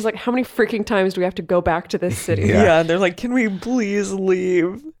 And there's like, how many freaking times do we have to go back to this city? Yeah, they're like, can we please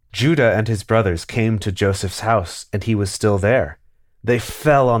leave? Judah and his brothers came to Joseph's house, and he was still there. They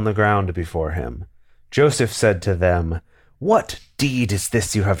fell on the ground before him. Joseph said to them, "What deed is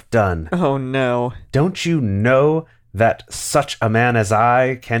this you have done? Oh, no. Don't you know that such a man as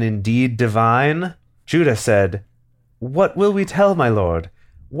I can indeed divine?" Judah said, "What will we tell, my lord?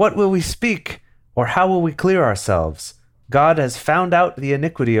 What will we speak? Or how will we clear ourselves? God has found out the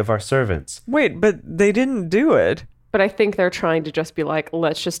iniquity of our servants." Wait, but they didn't do it. But I think they're trying to just be like,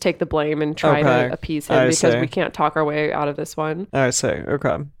 let's just take the blame and try Okay. to appease him I because see. we can't talk our way out of this one. I see.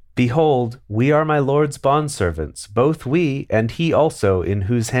 Okay. "Behold, we are my lord's bondservants, both we and he also in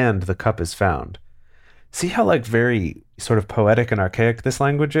whose hand the cup is found." See how like very sort of poetic and archaic this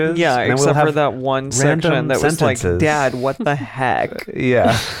language is? Yeah, And then except for have that one section random that was like, sentences. "Dad, what the heck?"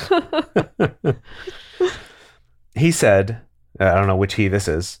 Yeah. He said, I don't know which he this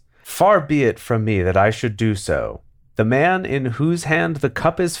is, "Far be it from me that I should do so. The man in whose hand the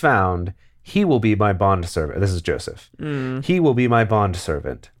cup is found, he will be my bondservant." This is Joseph. "He will be my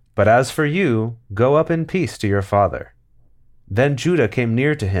bondservant. But as for you, go up in peace to your father." Then Judah came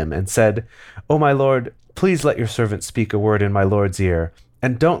near to him and said, "O my lord, please let your servant speak a word in my lord's ear,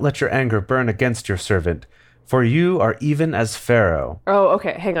 and don't let your anger burn against your servant, for you are even as Pharaoh." Oh,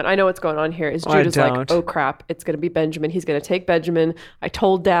 okay. Hang on. I know what's going on here. Is I Judah's like, don't. oh crap, it's going to be Benjamin. He's going to take Benjamin. I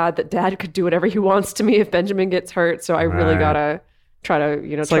told Dad that Dad could do whatever he wants to me if Benjamin gets hurt. So I really Right. got to try to,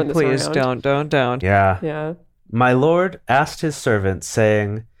 It's turn like, this please around. don't. Yeah. Yeah. "My lord asked his servants,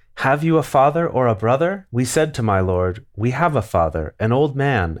 saying, 'Have you a father or a brother?' We said to my lord, 'We have a father, an old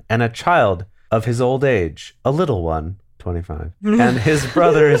man, and a child of his old age, a little one,' 25, 'and his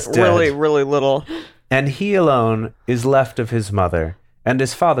brother is dead, Really, really little. and he alone is left of his mother, and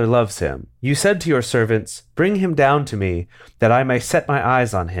his father loves him. You said to your servants, Bring him down to me, that I may set my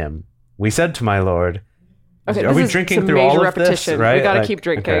eyes on him. We said to my lord,'" Okay. Are this we is drinking some through all major of this, repetition. right? We got to Like, keep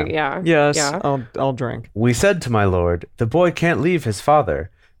drinking. okay. Yeah. Yes, Yeah. I'll drink. "We said to my lord, the boy can't leave his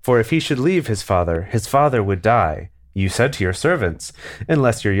father, for if he should leave his father would die. You said to your servants,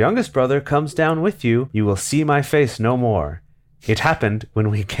 Unless your youngest brother comes down with you, you will see my face no more. It happened when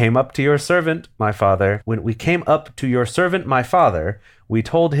we came up to your servant, my father, we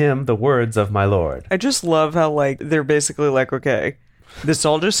told him the words of my lord." I just love how like they're basically like, okay, this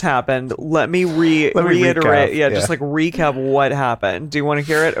all just happened. Let me reiterate. recap, Yeah, yeah. just like recap what happened. Do you want to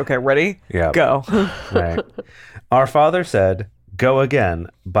hear it? Okay, ready? Yeah. Go. Right. "Our father said, 'Go again,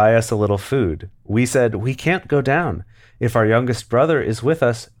 buy us a little food.' We said, 'We can't go down. If our youngest brother is with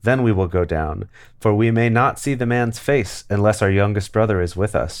us, then we will go down, for we may not see the man's face unless our youngest brother is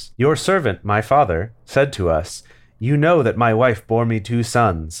with us. Your servant, my father, said to us, You know that my wife bore me 2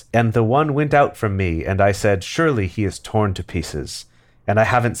 sons, and the one went out from me, and I said, Surely he is torn to pieces. And I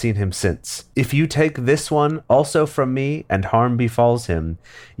haven't seen him since. If you take this one also from me, and harm befalls him,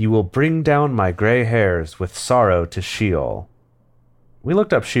 you will bring down my gray hairs with sorrow to Sheol." We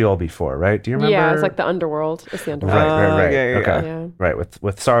looked up Sheol before, right? Do you remember? Yeah. It's like the underworld. It's the underworld. Right. yeah, Okay. yeah. Right,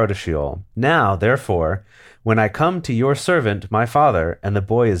 with sorrow to Sheol. "Now, therefore, when I come to your servant, my father, and the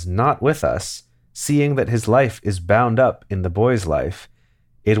boy is not with us, seeing that his life is bound up in the boy's life,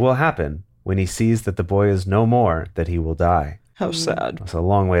 it will happen, when he sees that the boy is no more, that he will die." How sad. That's a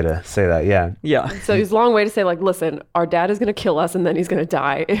long way to say that. Yeah. Yeah. So it's a long way to say, like, listen, our dad is going to kill us and then he's going to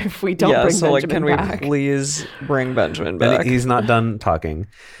die if we don't Yeah, bring so like, Benjamin can back. we please bring Benjamin And back? he's not done talking.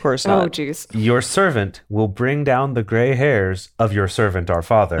 Of course Oh, not. jeez. Your servant will bring down the gray hairs of your servant our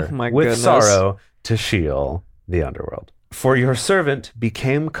father Oh my with goodness. sorrow to Sheol, the underworld. For your servant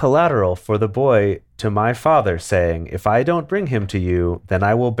became collateral for the boy to my father, saying, if I don't bring him to you, then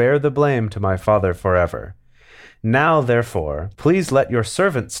I will bear the blame to my father forever. Now, therefore, please let your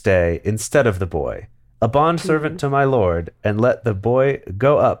servant stay instead of the boy, a bondservant to my lord, and let the boy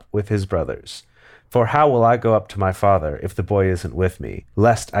go up with his brothers. For how will I go up to my father if the boy isn't with me,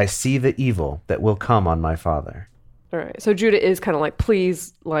 lest I see the evil that will come on my father? All right. So Judah is kind of like,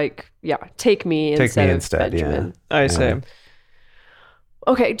 please, like, yeah, take me Take instead me of instead, Benjamin. I say.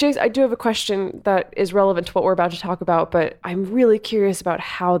 Okay, Jace, I do have a question that is relevant to what we're about to talk about, but I'm really curious about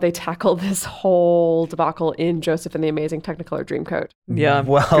how they tackle this whole debacle in Joseph and the Amazing Technicolor Dreamcoat. Yeah,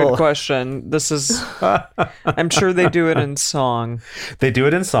 Well- good question. This is, I'm sure they do it in song. They do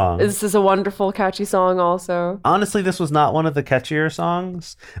it in song. This is a wonderful, catchy song also. Honestly, this was not one of the catchier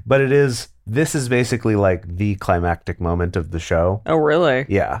songs, but this is basically like the climactic moment of the show. Oh, really?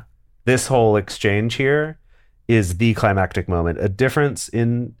 Yeah. This whole exchange here is the climactic moment. A difference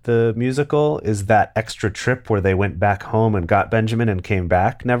in the musical is that extra trip where they went back home and got Benjamin and came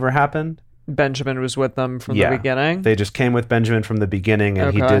back never happened. Benjamin was with them from Yeah. the beginning. They just came with Benjamin from the beginning,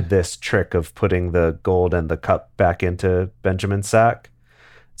 and he Okay. did this trick of putting the gold and the cup back into Benjamin's sack.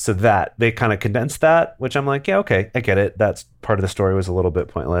 So that they kind of condensed that, which I'm like, yeah, okay, I get it. That's part of the story was a little bit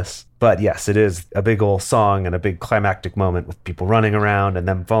pointless. But yes, it is a big old song and a big climactic moment with people running around and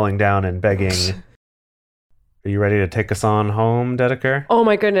them falling down and begging. Are you ready to take us on home, Dedeker? Oh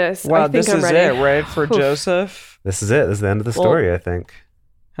my goodness. Wow, I think this I'm is ready. it, right? For Oof. Joseph? This is it. This is the end of the Well- story, I think.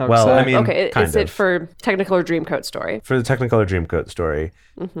 How Well, I exciting. mean, Okay, kind is it of. for Technicolor Dreamcoat story? For the Technicolor Dreamcoat story,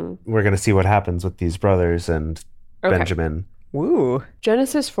 Mm-hmm. we're going to see what happens with these brothers and Okay. Benjamin. Woo.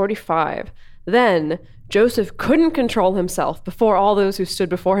 Genesis 45. Then Joseph couldn't control himself before all those who stood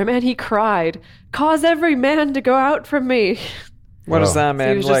before him, and he cried, "Cause every man to go out from me." What does Whoa. that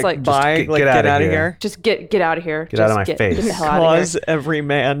mean? was just like, bye? Just Like, get get outta out of here. here? Just get out of here. Get out of Just my face. Get the hell out of here. Cause every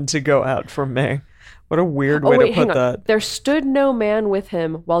man to go out from me. What a weird way Oh, wait, to hang put on. that. There stood no man with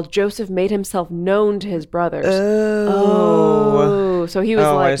him while Joseph made himself known to his brothers. Oh. So he was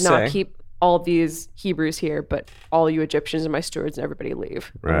Oh, like, I "Nah, see. keep all these Hebrews here, but all you Egyptians and my stewards and everybody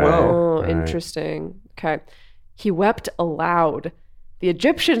leave." Right, Oh, right. interesting. Okay. He wept aloud. The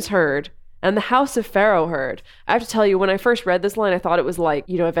Egyptians heard, and the house of Pharaoh heard. I have to tell you, when I first read this line, I thought it was like,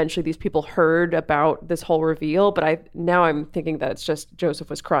 eventually these people heard about this whole reveal, but now I'm thinking that it's just Joseph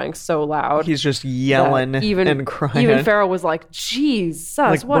was crying so loud. He's just yelling that even, and crying. Even Pharaoh was like, Jesus,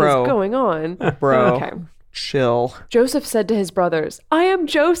 Like, what is bro. going on? Bro. Okay. Chill. Joseph said to his brothers, "I am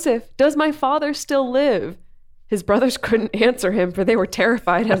Joseph. Does my father still live?" His brothers couldn't answer him, for they were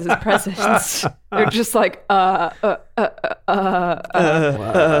terrified at his presence. They're just like,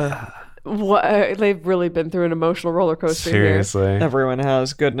 what? They've really been through an emotional roller coaster here. Seriously. Everyone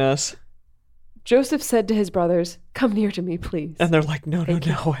has goodness. Joseph said to his brothers, "Come near to me, please." And they're like, no,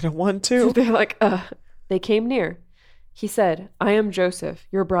 I don't want to. They're like, They came near. He said, "I am Joseph,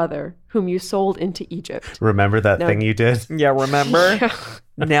 your brother, whom you sold into Egypt." Remember that No. thing you did? Yeah, remember?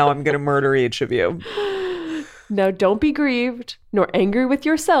 Now I'm going to murder each of you. Now don't be grieved, nor angry with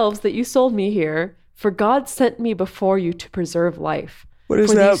yourselves that you sold me here, for God sent me before you to preserve life. What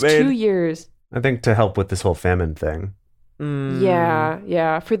does For that these mean? 2 years. I think to help with this whole famine thing.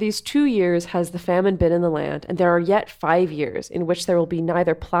 Yeah. For these 2 years has the famine been in the land, and there are yet 5 years in which there will be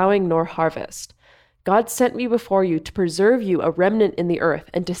neither plowing nor harvest. God sent me before you to preserve you a remnant in the earth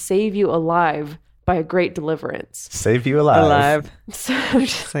and to save you alive by a great deliverance. Save you alive. Alive. So,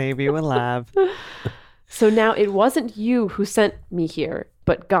 Save you alive. so now it wasn't you who sent me here,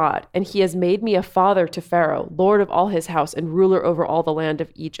 but God, and he has made me a father to Pharaoh, lord of all his house and ruler over all the land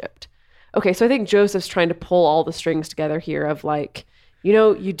of Egypt. Okay, so I think Joseph's trying to pull all the strings together here of like,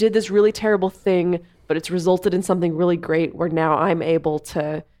 you did this really terrible thing, but it's resulted in something really great where now I'm able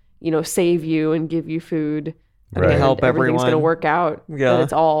to, save you and give you food. And Right. help everything's going to everyone. work out. Yeah. And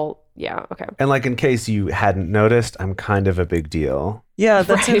it's all, yeah, okay. And like in case you hadn't noticed, I'm kind of a big deal. Yeah,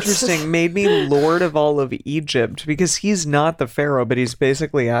 that's Right. interesting. Made me lord of all of Egypt because he's not the pharaoh, but he's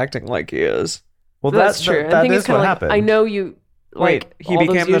basically acting like he is. Well, That's true. I That think is it's kind what of like, happened. I know you. Wait, like he all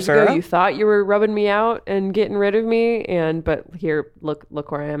became those the years ago, pharaoh? you thought you were rubbing me out and getting rid of me, but here, look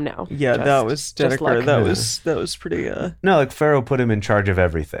where I am now. Yeah, that Just- was just Dedeker. luck. That was pretty. No, like Pharaoh put him in charge of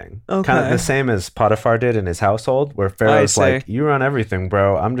everything. Kind of Okay. the same as Potiphar did in his household, where Pharaoh's see. like, "You run everything,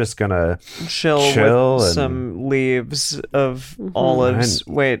 bro. I'm just gonna Chill with and- some leaves of Mm-hmm. olives.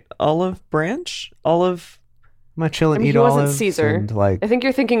 Wait, olive branch? Olive? I'm gonna chill and I mean, eat he wasn't olives." Caesar. And like, I think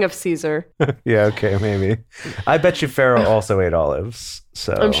you're thinking of Caesar. yeah, okay, maybe. I bet you Pharaoh also ate olives.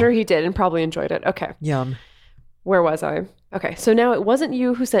 So I'm sure he did and probably enjoyed it. Okay. Yum. Where was I? Okay, so now it wasn't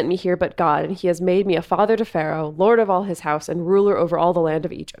you who sent me here, but God, and he has made me a father to Pharaoh, lord of all his house, and ruler over all the land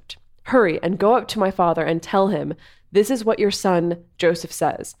of Egypt. Hurry and go up to my father and tell him, this is what your son Joseph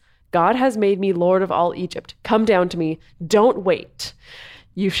says. God has made me lord of all Egypt. Come down to me. Don't wait.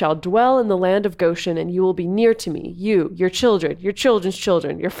 You shall dwell in the land of Goshen, and you will be near to me, you, your children, your children's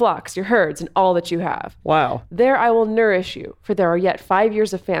children, your flocks, your herds, and all that you have. Wow. There I will nourish you, for there are yet 5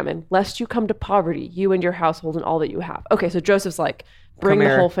 years of famine, lest you come to poverty, you and your household and all that you have. Okay, so Joseph's like, bring Come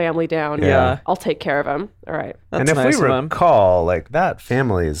the here. whole family down. Yeah. I'll take care of him. All right. That's and if nice we of him. recall, like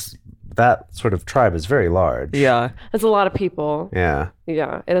that sort of tribe is very large. Yeah. That's a lot of people. Yeah.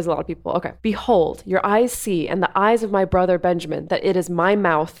 Yeah, it is a lot of people. Okay. Behold, your eyes see, and the eyes of my brother Benjamin, that it is my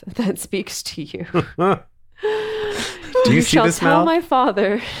mouth that speaks to you. Do you see shall this tell mouth? my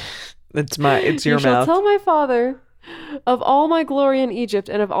father. It's your You shall mouth. tell my father of all my glory in Egypt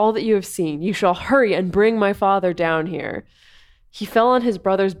and of all that you have seen. You shall hurry and bring my father down here. He fell on his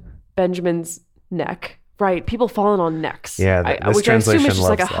brother's Benjamin's neck. Right, people falling on necks. Yeah, this which I assume is translation just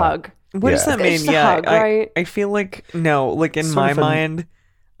like a loves that. hug. What does Yeah. that mean? It's just a Yeah, hug, right? I feel like no, like in Sort my of an- mind,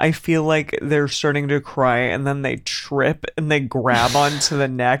 I feel like they're starting to cry and then they trip and they grab onto the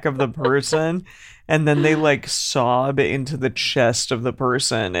neck of the person and then they like sob into the chest of the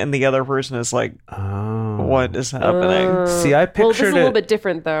person and the other person is like, Oh. what is happening? See, I Well, this is a pictured little it. bit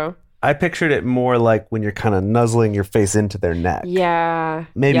different, though. I pictured it more like when you're kind of nuzzling your face into their neck. Yeah.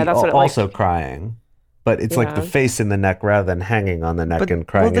 Maybe yeah, that's what it also like. crying, but it's like the Yeah. face in the neck rather than hanging on the neck But and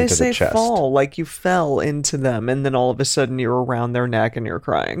crying well, they into say the chest. fall, like you fell into them and then all of a sudden you're around their neck and you're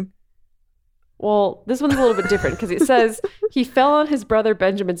crying. Well, this one's a little bit different because it says he fell on his brother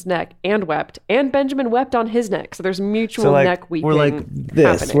Benjamin's neck and wept, and Benjamin wept on his neck. So there's mutual So like neck weeping. we're like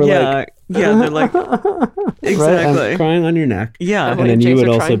this. happening. We're yeah, like yeah, they're like exactly. I'm crying on your neck. Yeah, And And Like then you James would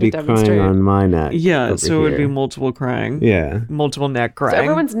are also trying to be demonstrate. crying on my neck. yeah. over So it would be here. multiple crying. Yeah. Multiple neck So crying.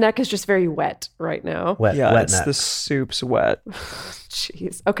 everyone's neck is just very wet right now. Wet, yeah, wet it's neck. the soup's wet.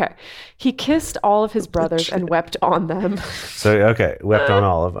 Jeez. Okay. He kissed all of his brothers and wept on them. So okay, wept on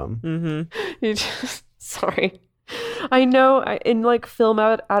all of them. Mm-hmm. He just, sorry. I know in like film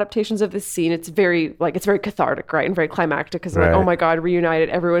adaptations of this scene, it's very cathartic, right? And very climactic because like, Right. oh my God, reunited.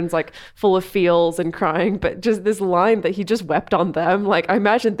 Everyone's like full of feels and crying. But just this line that he just wept on them, like I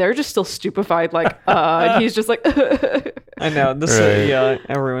imagine they're just still stupefied, like, and he's just like, I know this. Right. Yeah,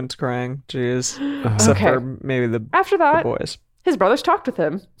 everyone's crying. Jeez, except Okay. for maybe the After that, boys. his brothers talked with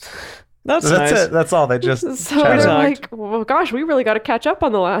him. That's That's nice. it. That's all. They just So Chat they're talked. like, well, gosh, we really got to catch up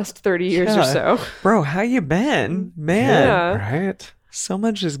on the last 30 years or Yeah. so. Bro, how you been, man? Yeah. right. So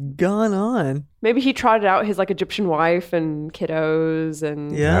much has gone on. Maybe he trotted out his like Egyptian wife and kiddos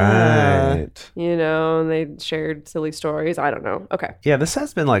and, Yeah. Right. you know, and they shared silly stories. I don't know. Okay. Yeah, this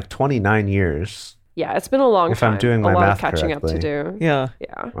has been like 29 years. Yeah, it's been a long If time. I'm doing my a lot math of catching up to correctly. do. Yeah.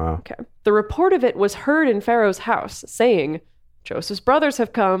 Yeah. Wow. Okay. The report of it was heard in Pharaoh's house, saying, Joseph's brothers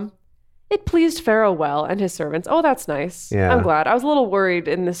have come. It pleased Pharaoh well and his servants. Oh, that's nice. Yeah. I'm glad. I was a little worried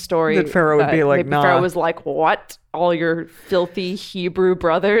in this story That Pharaoh would be like, maybe nah. Pharaoh was like, what? All your filthy Hebrew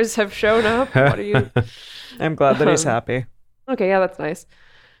brothers have shown up? What are you? I'm glad that he's happy. Okay, yeah, that's nice.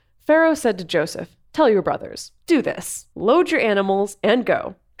 Pharaoh said to Joseph, tell your brothers, do this. Load your animals and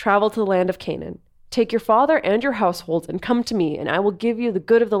go. Travel to the land of Canaan. Take your father and your households and come to me, and I will give you the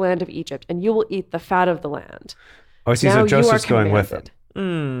good of the land of Egypt, and you will eat the fat of the land. Oh, I see. Now So you are Joseph's going with him. commanded.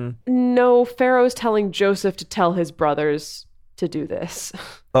 Mm. No, Pharaoh's telling Joseph to tell his brothers to do this.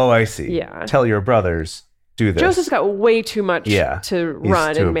 Oh, I see. Yeah. Tell your brothers, do this. Joseph's got way too much Yeah, to he's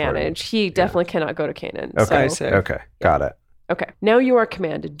run too and important. manage. He definitely cannot go to Canaan. Okay. I So, see. Okay. Got it. okay. Now you are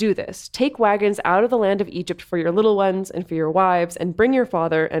commanded, do this. Take wagons out of the land of Egypt for your little ones and for your wives, and bring your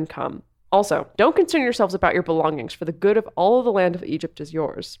father and come. Also, don't concern yourselves about your belongings, for the good of all of the land of Egypt is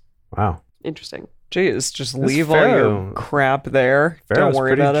yours. Wow. Interesting. Jeez, just This leave all your Pharaoh- crap there. Pharaoh's Don't worry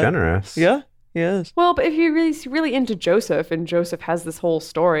pretty about generous. it. Yeah, he is. Well, but if you're really into Joseph, and Joseph has this whole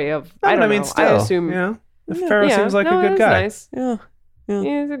story of, I But don't know, mean, still, I assume... you know, the Pharaoh Yeah, seems like no, a good that's guy. Nice. Yeah.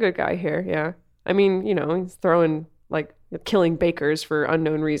 He's a good guy here, yeah. I mean, you know, he's throwing like killing bakers for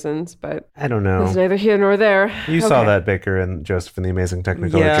unknown reasons, but I don't it's know. neither here nor there. You saw Okay. that Baker and Joseph in the Amazing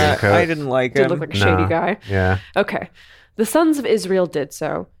Technicolor Yeah, Dreamcoat. I didn't like Did him. look like a shady No. guy. Yeah. Okay. The sons of Israel did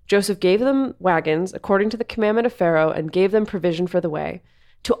so. Joseph gave them wagons according to the commandment of Pharaoh and gave them provision for the way.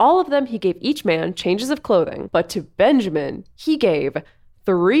 To all of them he gave each man changes of clothing, but to Benjamin he gave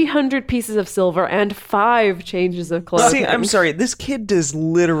 300 pieces of silver and 5 changes of clothing. See, I'm sorry. This kid does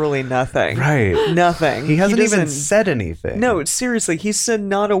literally nothing. Right. Nothing. He hasn't even doesn't- said anything. No, seriously, he said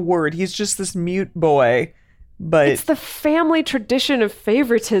not a word. He's just this mute boy. But It's the family tradition of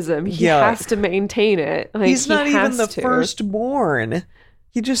favoritism. He Yeah. has to maintain it. Like, he's he not even has the to. firstborn.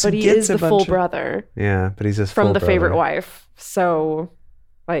 He just But he gets is a the bunch full of brother Yeah, but he's his from full the favorite brother. wife. So,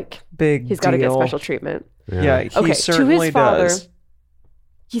 like, big he's got to get deal. special treatment. Yeah, he Okay, to certainly his father, does.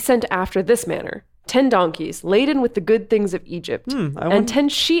 he sent after this manner 10 donkeys laden with the good things of Egypt, I and wonder- 10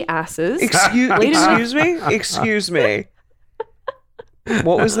 she asses. Excuse me? Excuse me.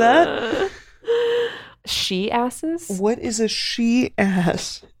 What was that? She asses? What is a she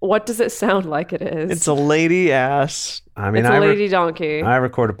ass? What does it sound like it is? It's a lady ass. I mean, It's a lady donkey. I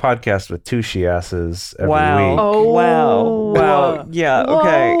record a podcast with 2 she asses every Wow. week. Oh. Wow. Wow. Yeah,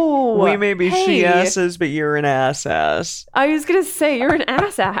 okay. Whoa. We may be she Hey. asses, but you're an ass. I was gonna say you're an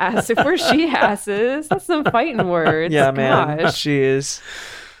ass. If we're she asses, that's some fighting words. Yeah, man. Gosh. She is.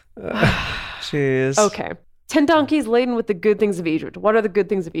 She is. Okay. 10 donkeys laden with the good things of Egypt. What are the good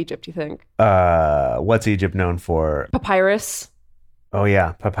things of Egypt, you think? What's Egypt known for? Papyrus, Oh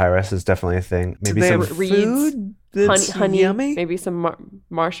yeah, papyrus is definitely a thing. Do Maybe they some. have reeds, food that's honey, yummy? maybe some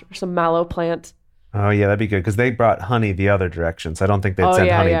marsh, some mallow plant. Oh yeah, that'd be good because they brought honey the other direction, so I don't think they'd Oh send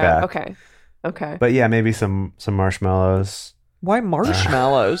yeah, honey yeah. back. Okay, okay. But yeah, maybe some marshmallows. Why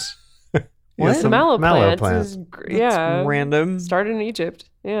marshmallows? Yeah, What? The mallow plant, plant. is yeah, Random. started in Egypt.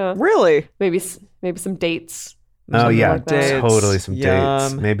 Yeah, Really? maybe some dates. Oh something yeah, like that. totally some dates.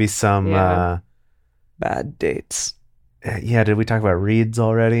 Yum. Maybe some. Yeah. Bad dates. Yeah, did we talk about reeds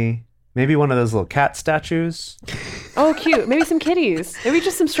already? Maybe one of those little cat statues. Oh, cute. Maybe some kitties. Maybe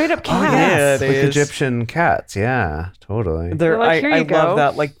just some straight up cats. yeah, it like is. Egyptian cats. Yeah, totally. There, You're like, here I you go. love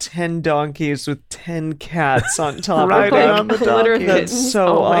that. Like 10 donkeys with 10 cats on top Right of it. on the litter donkey. That's kittens. so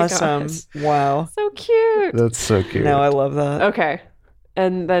Oh my awesome. gosh. Wow. So cute. That's so cute. Now I love that. Okay.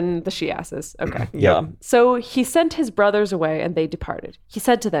 And then the she asses. Okay. Yeah. So he sent his brothers away and they departed. He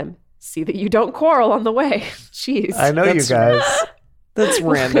said to them, see that you don't quarrel on the way. Jeez. I know you That's- guys. That's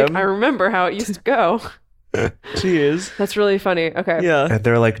Like, random. I remember how it used to go. Cheers. That's really funny. Okay. Yeah. And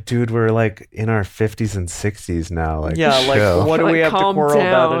they're like, dude, we're like in our 50s and 60s now. Like, Yeah, like chill. what do we Like, have to calm quarrel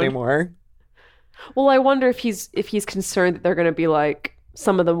about down. anymore? Well, I wonder if he's concerned that they're going to be like,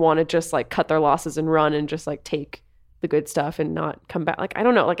 some of them want to just like cut their losses and run and just like take the good stuff and not come back. Like, I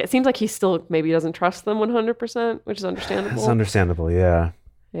don't know. Like, it seems like he still maybe doesn't trust them 100%, which is understandable. It's understandable, yeah.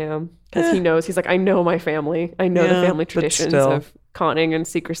 Yeah, because he knows. He's like, I know my family. I know the Yeah, family but traditions still. of conning and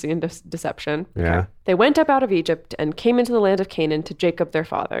secrecy and deception. Yeah. They went up out of Egypt and came into the land of Canaan to Jacob their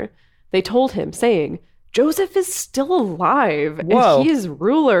father. They told him, saying, Joseph is still alive, Whoa. and he is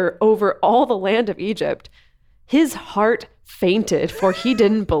ruler over all the land of Egypt. His heart fainted, for he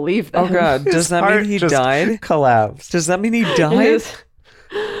didn't believe them. Oh god, does that mean Heart he just died? Collapsed. Does that mean he died? His-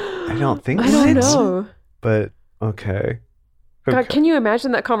 I don't think I so. don't know. But okay. God, can you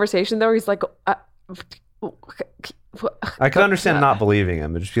imagine that conversation though? He's like, I can understand not believing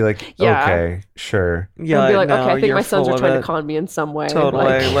him. It'd just be like, Yeah. okay, sure. Yeah, be like, no, okay, I think you're my sons full are of trying it. to con me in some way. Totally.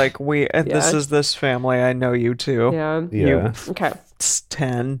 Like, This Yeah. is this family. I know you too. yeah. Yeah. Okay. It's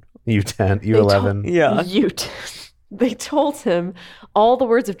 10. You 10, you They 11. Yeah. They told him all the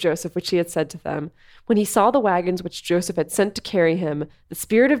words of Joseph which he had said to them. When he saw the wagons which Joseph had sent to carry him, the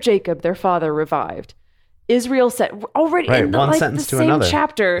spirit of Jacob, their father, revived. Israel said, already Right, in the, one like, sentence the to same another.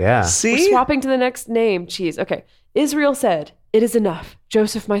 chapter. Yeah. We're See? swapping to the next name. Jeez. Okay. Israel said, it is enough.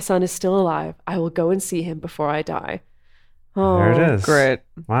 Joseph, my son, is still alive. I will go and see him before I die. Oh, There it is. Great.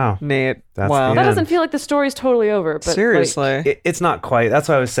 Wow. Neat. That's wow. the That end. doesn't feel like the story's totally over. But like, Seriously. It's not quite. That's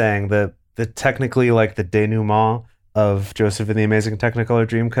what I was saying. The technically like the denouement of Joseph and the Amazing Technicolor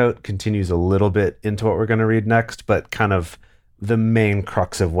Dreamcoat continues a little bit into what we're going to read next, but kind of the main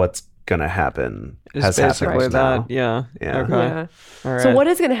crux of what's going to happen It's has basically happened that. now. Yeah. Yeah. Okay. yeah. All right. So what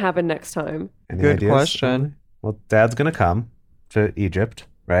is going to happen next time? Any Good ideas? question. Well, Dad's going to come to Egypt,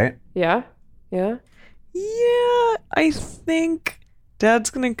 right? Yeah? Yeah? Yeah, I think Dad's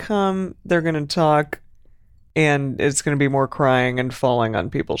gonna come. They're gonna talk, and it's gonna be more crying and falling on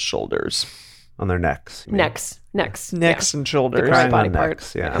people's shoulders, On their necks. you mean? Necks. necks and shoulders, The Crying body on part.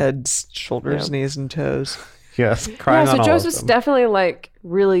 necks, yeah. heads, shoulders, Yeah. knees, and toes. Yes, Yeah, crying so on all Joseph's of them. definitely like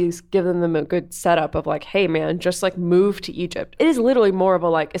really giving them a good setup of like, hey man, just like move to Egypt. It is literally more of a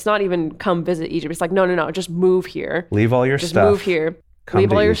like, it's not even come visit Egypt. It's like, no, just move here. Leave all your Just stuff. move here. Come Leave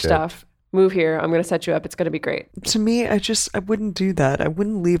to all your Egypt. stuff. Move here. I'm going to set you up. It's going to be great. To me, I wouldn't do that. I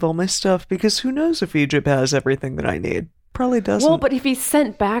wouldn't leave all my stuff because who knows if Egypt has everything that I need. Probably doesn't. Well, but if he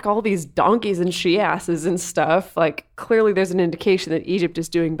sent back all these donkeys and she-asses and stuff, like clearly there's an indication that Egypt is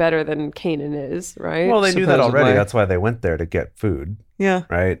doing better than Canaan is, right? Well, they knew that already. Supposedly. That's why they went there to get food, Yeah.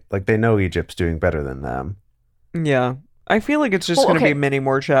 right? Like they know Egypt's doing better than them. Yeah. I feel like it's just Well, going to okay. be many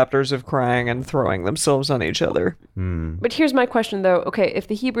more chapters of crying and throwing themselves on each other. But here's my question, though. Okay, if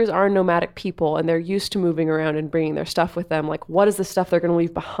the Hebrews are nomadic people and they're used to moving around and bringing their stuff with them, like what is the stuff they're going to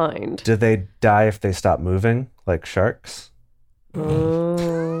leave behind? Do they die if they stop moving, like sharks?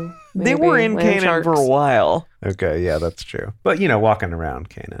 Oh, They were maybe in land Canaan for a sharks. while. Okay, yeah, that's true. But walking around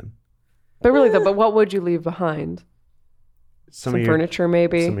Canaan, But really, though, but what would you leave behind? some Some of your furniture,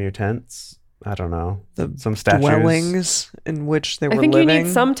 maybe. some of your tents. I don't know. The Some statues. Dwellings in which they were I think living. you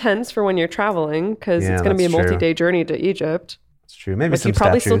need some tents for when you're traveling because Yeah, it's going to be a that's true. multi-day journey to Egypt. It's true. Maybe Like some you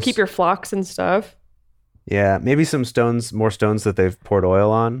probably statues. still keep your flocks and stuff. Yeah, maybe some stones, more stones that they've poured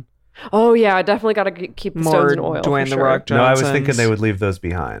oil on. Oh yeah, I definitely got to keep the stones More in oil. Dwayne for the sure. Rock No, I was thinking Johnsons. they would leave those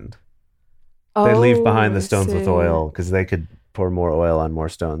behind. They'd leave behind the I stones with see. oil because they could pour more oil on more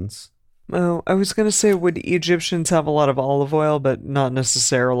stones. Oh, I was going to say, would Egyptians have a lot of olive oil, but not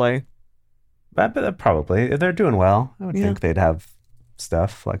necessarily. But probably. If they're doing well, I would Yeah. think they'd have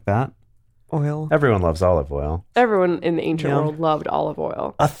stuff like that. Oil. Everyone loves olive oil. Everyone in the ancient Yeah. world loved olive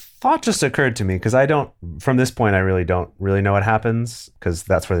oil. A thought just occurred to me because from this point, I really don't really know what happens because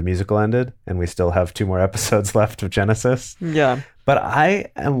that's where the musical ended and we still have 2 more episodes left of Genesis. Yeah. But I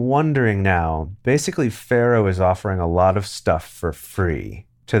am wondering now, basically Pharaoh is offering a lot of stuff for free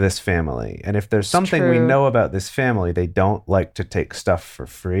to this family. And if there's something we true. know about this family, they don't like to take stuff for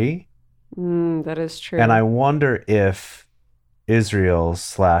free. That is true. And I wonder if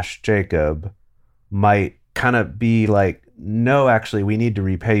Israel/Jacob might kind of be like, no, actually, we need to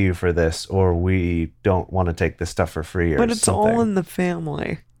repay you for this, or we don't want to take this stuff for free, or But it's something. all in the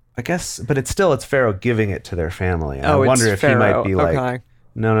family. I guess, but it's Pharaoh giving it to their family. And Oh, I wonder it's if Pharaoh. he might be like, Okay.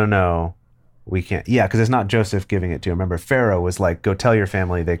 no, we can't. Yeah, because it's not Joseph giving it to him. Remember, Pharaoh was like, go tell your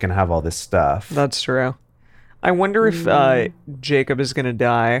family they can have all this stuff. That's true. I wonder if Jacob is going to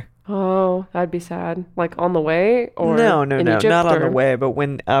die. Oh, that'd be sad. Like on the way or No, in Egypt, not on or- the way, but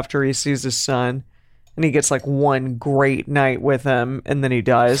after he sees his son, and he gets like one great night with him, and then he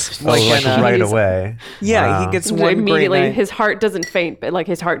dies. Like in a- right He's- away. Yeah, Wow. he gets one great Immediately, night. his heart doesn't faint, but like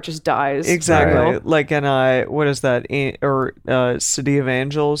his heart just dies. Exactly. Right. Like in what is that? City of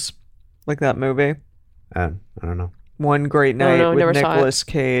Angels, like that movie. I don't know. One great don't night know, with never saw it. Nicolas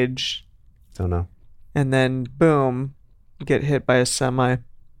Cage, Don't know. and then boom, get hit by a semi.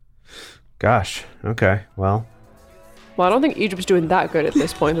 Gosh. Okay. Well, Well, I don't think Egypt's doing that good at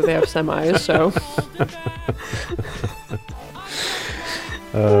this point that they have semis. So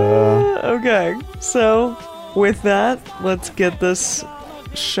Okay, so with that, let's get this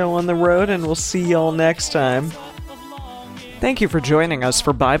show on the road, and we'll see y'all next time. Thank you for joining us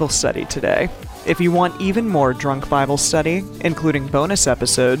for Bible study today. If you want even more Drunk Bible Study, including bonus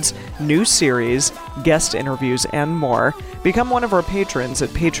episodes, new series, guest interviews, and more, become one of our patrons at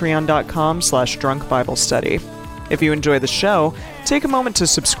patreon.com/drunkbiblestudy. If you enjoy the show, take a moment to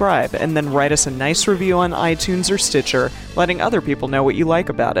subscribe and then write us a nice review on iTunes or Stitcher, letting other people know what you like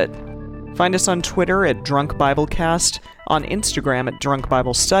about it. Find us on Twitter at Drunk Biblecast, on Instagram at Drunk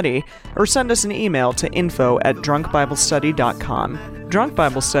Bible Study, or send us an email to info@drunkbiblestudy.com. Drunk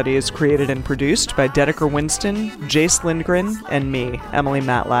Bible Study is created and produced by Dedeker Winston, Jace Lindgren, and me, Emily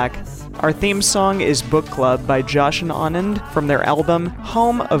Matlack. Our theme song is Book Club by Josh and Anand from their album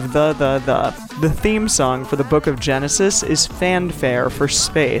Home of the. The theme song for the Book of Genesis is Fanfare for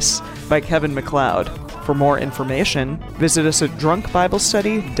Space by Kevin MacLeod. For more information, visit us at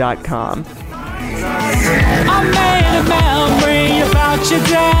drunkbiblestudy.com. I made a memory about your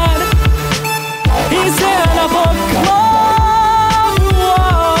dad. He's in a book club.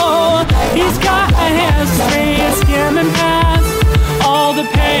 Whoa. He's got a history of skimming past all the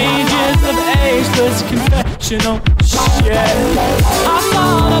pages of ageless confessional shit. I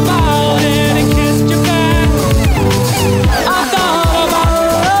thought about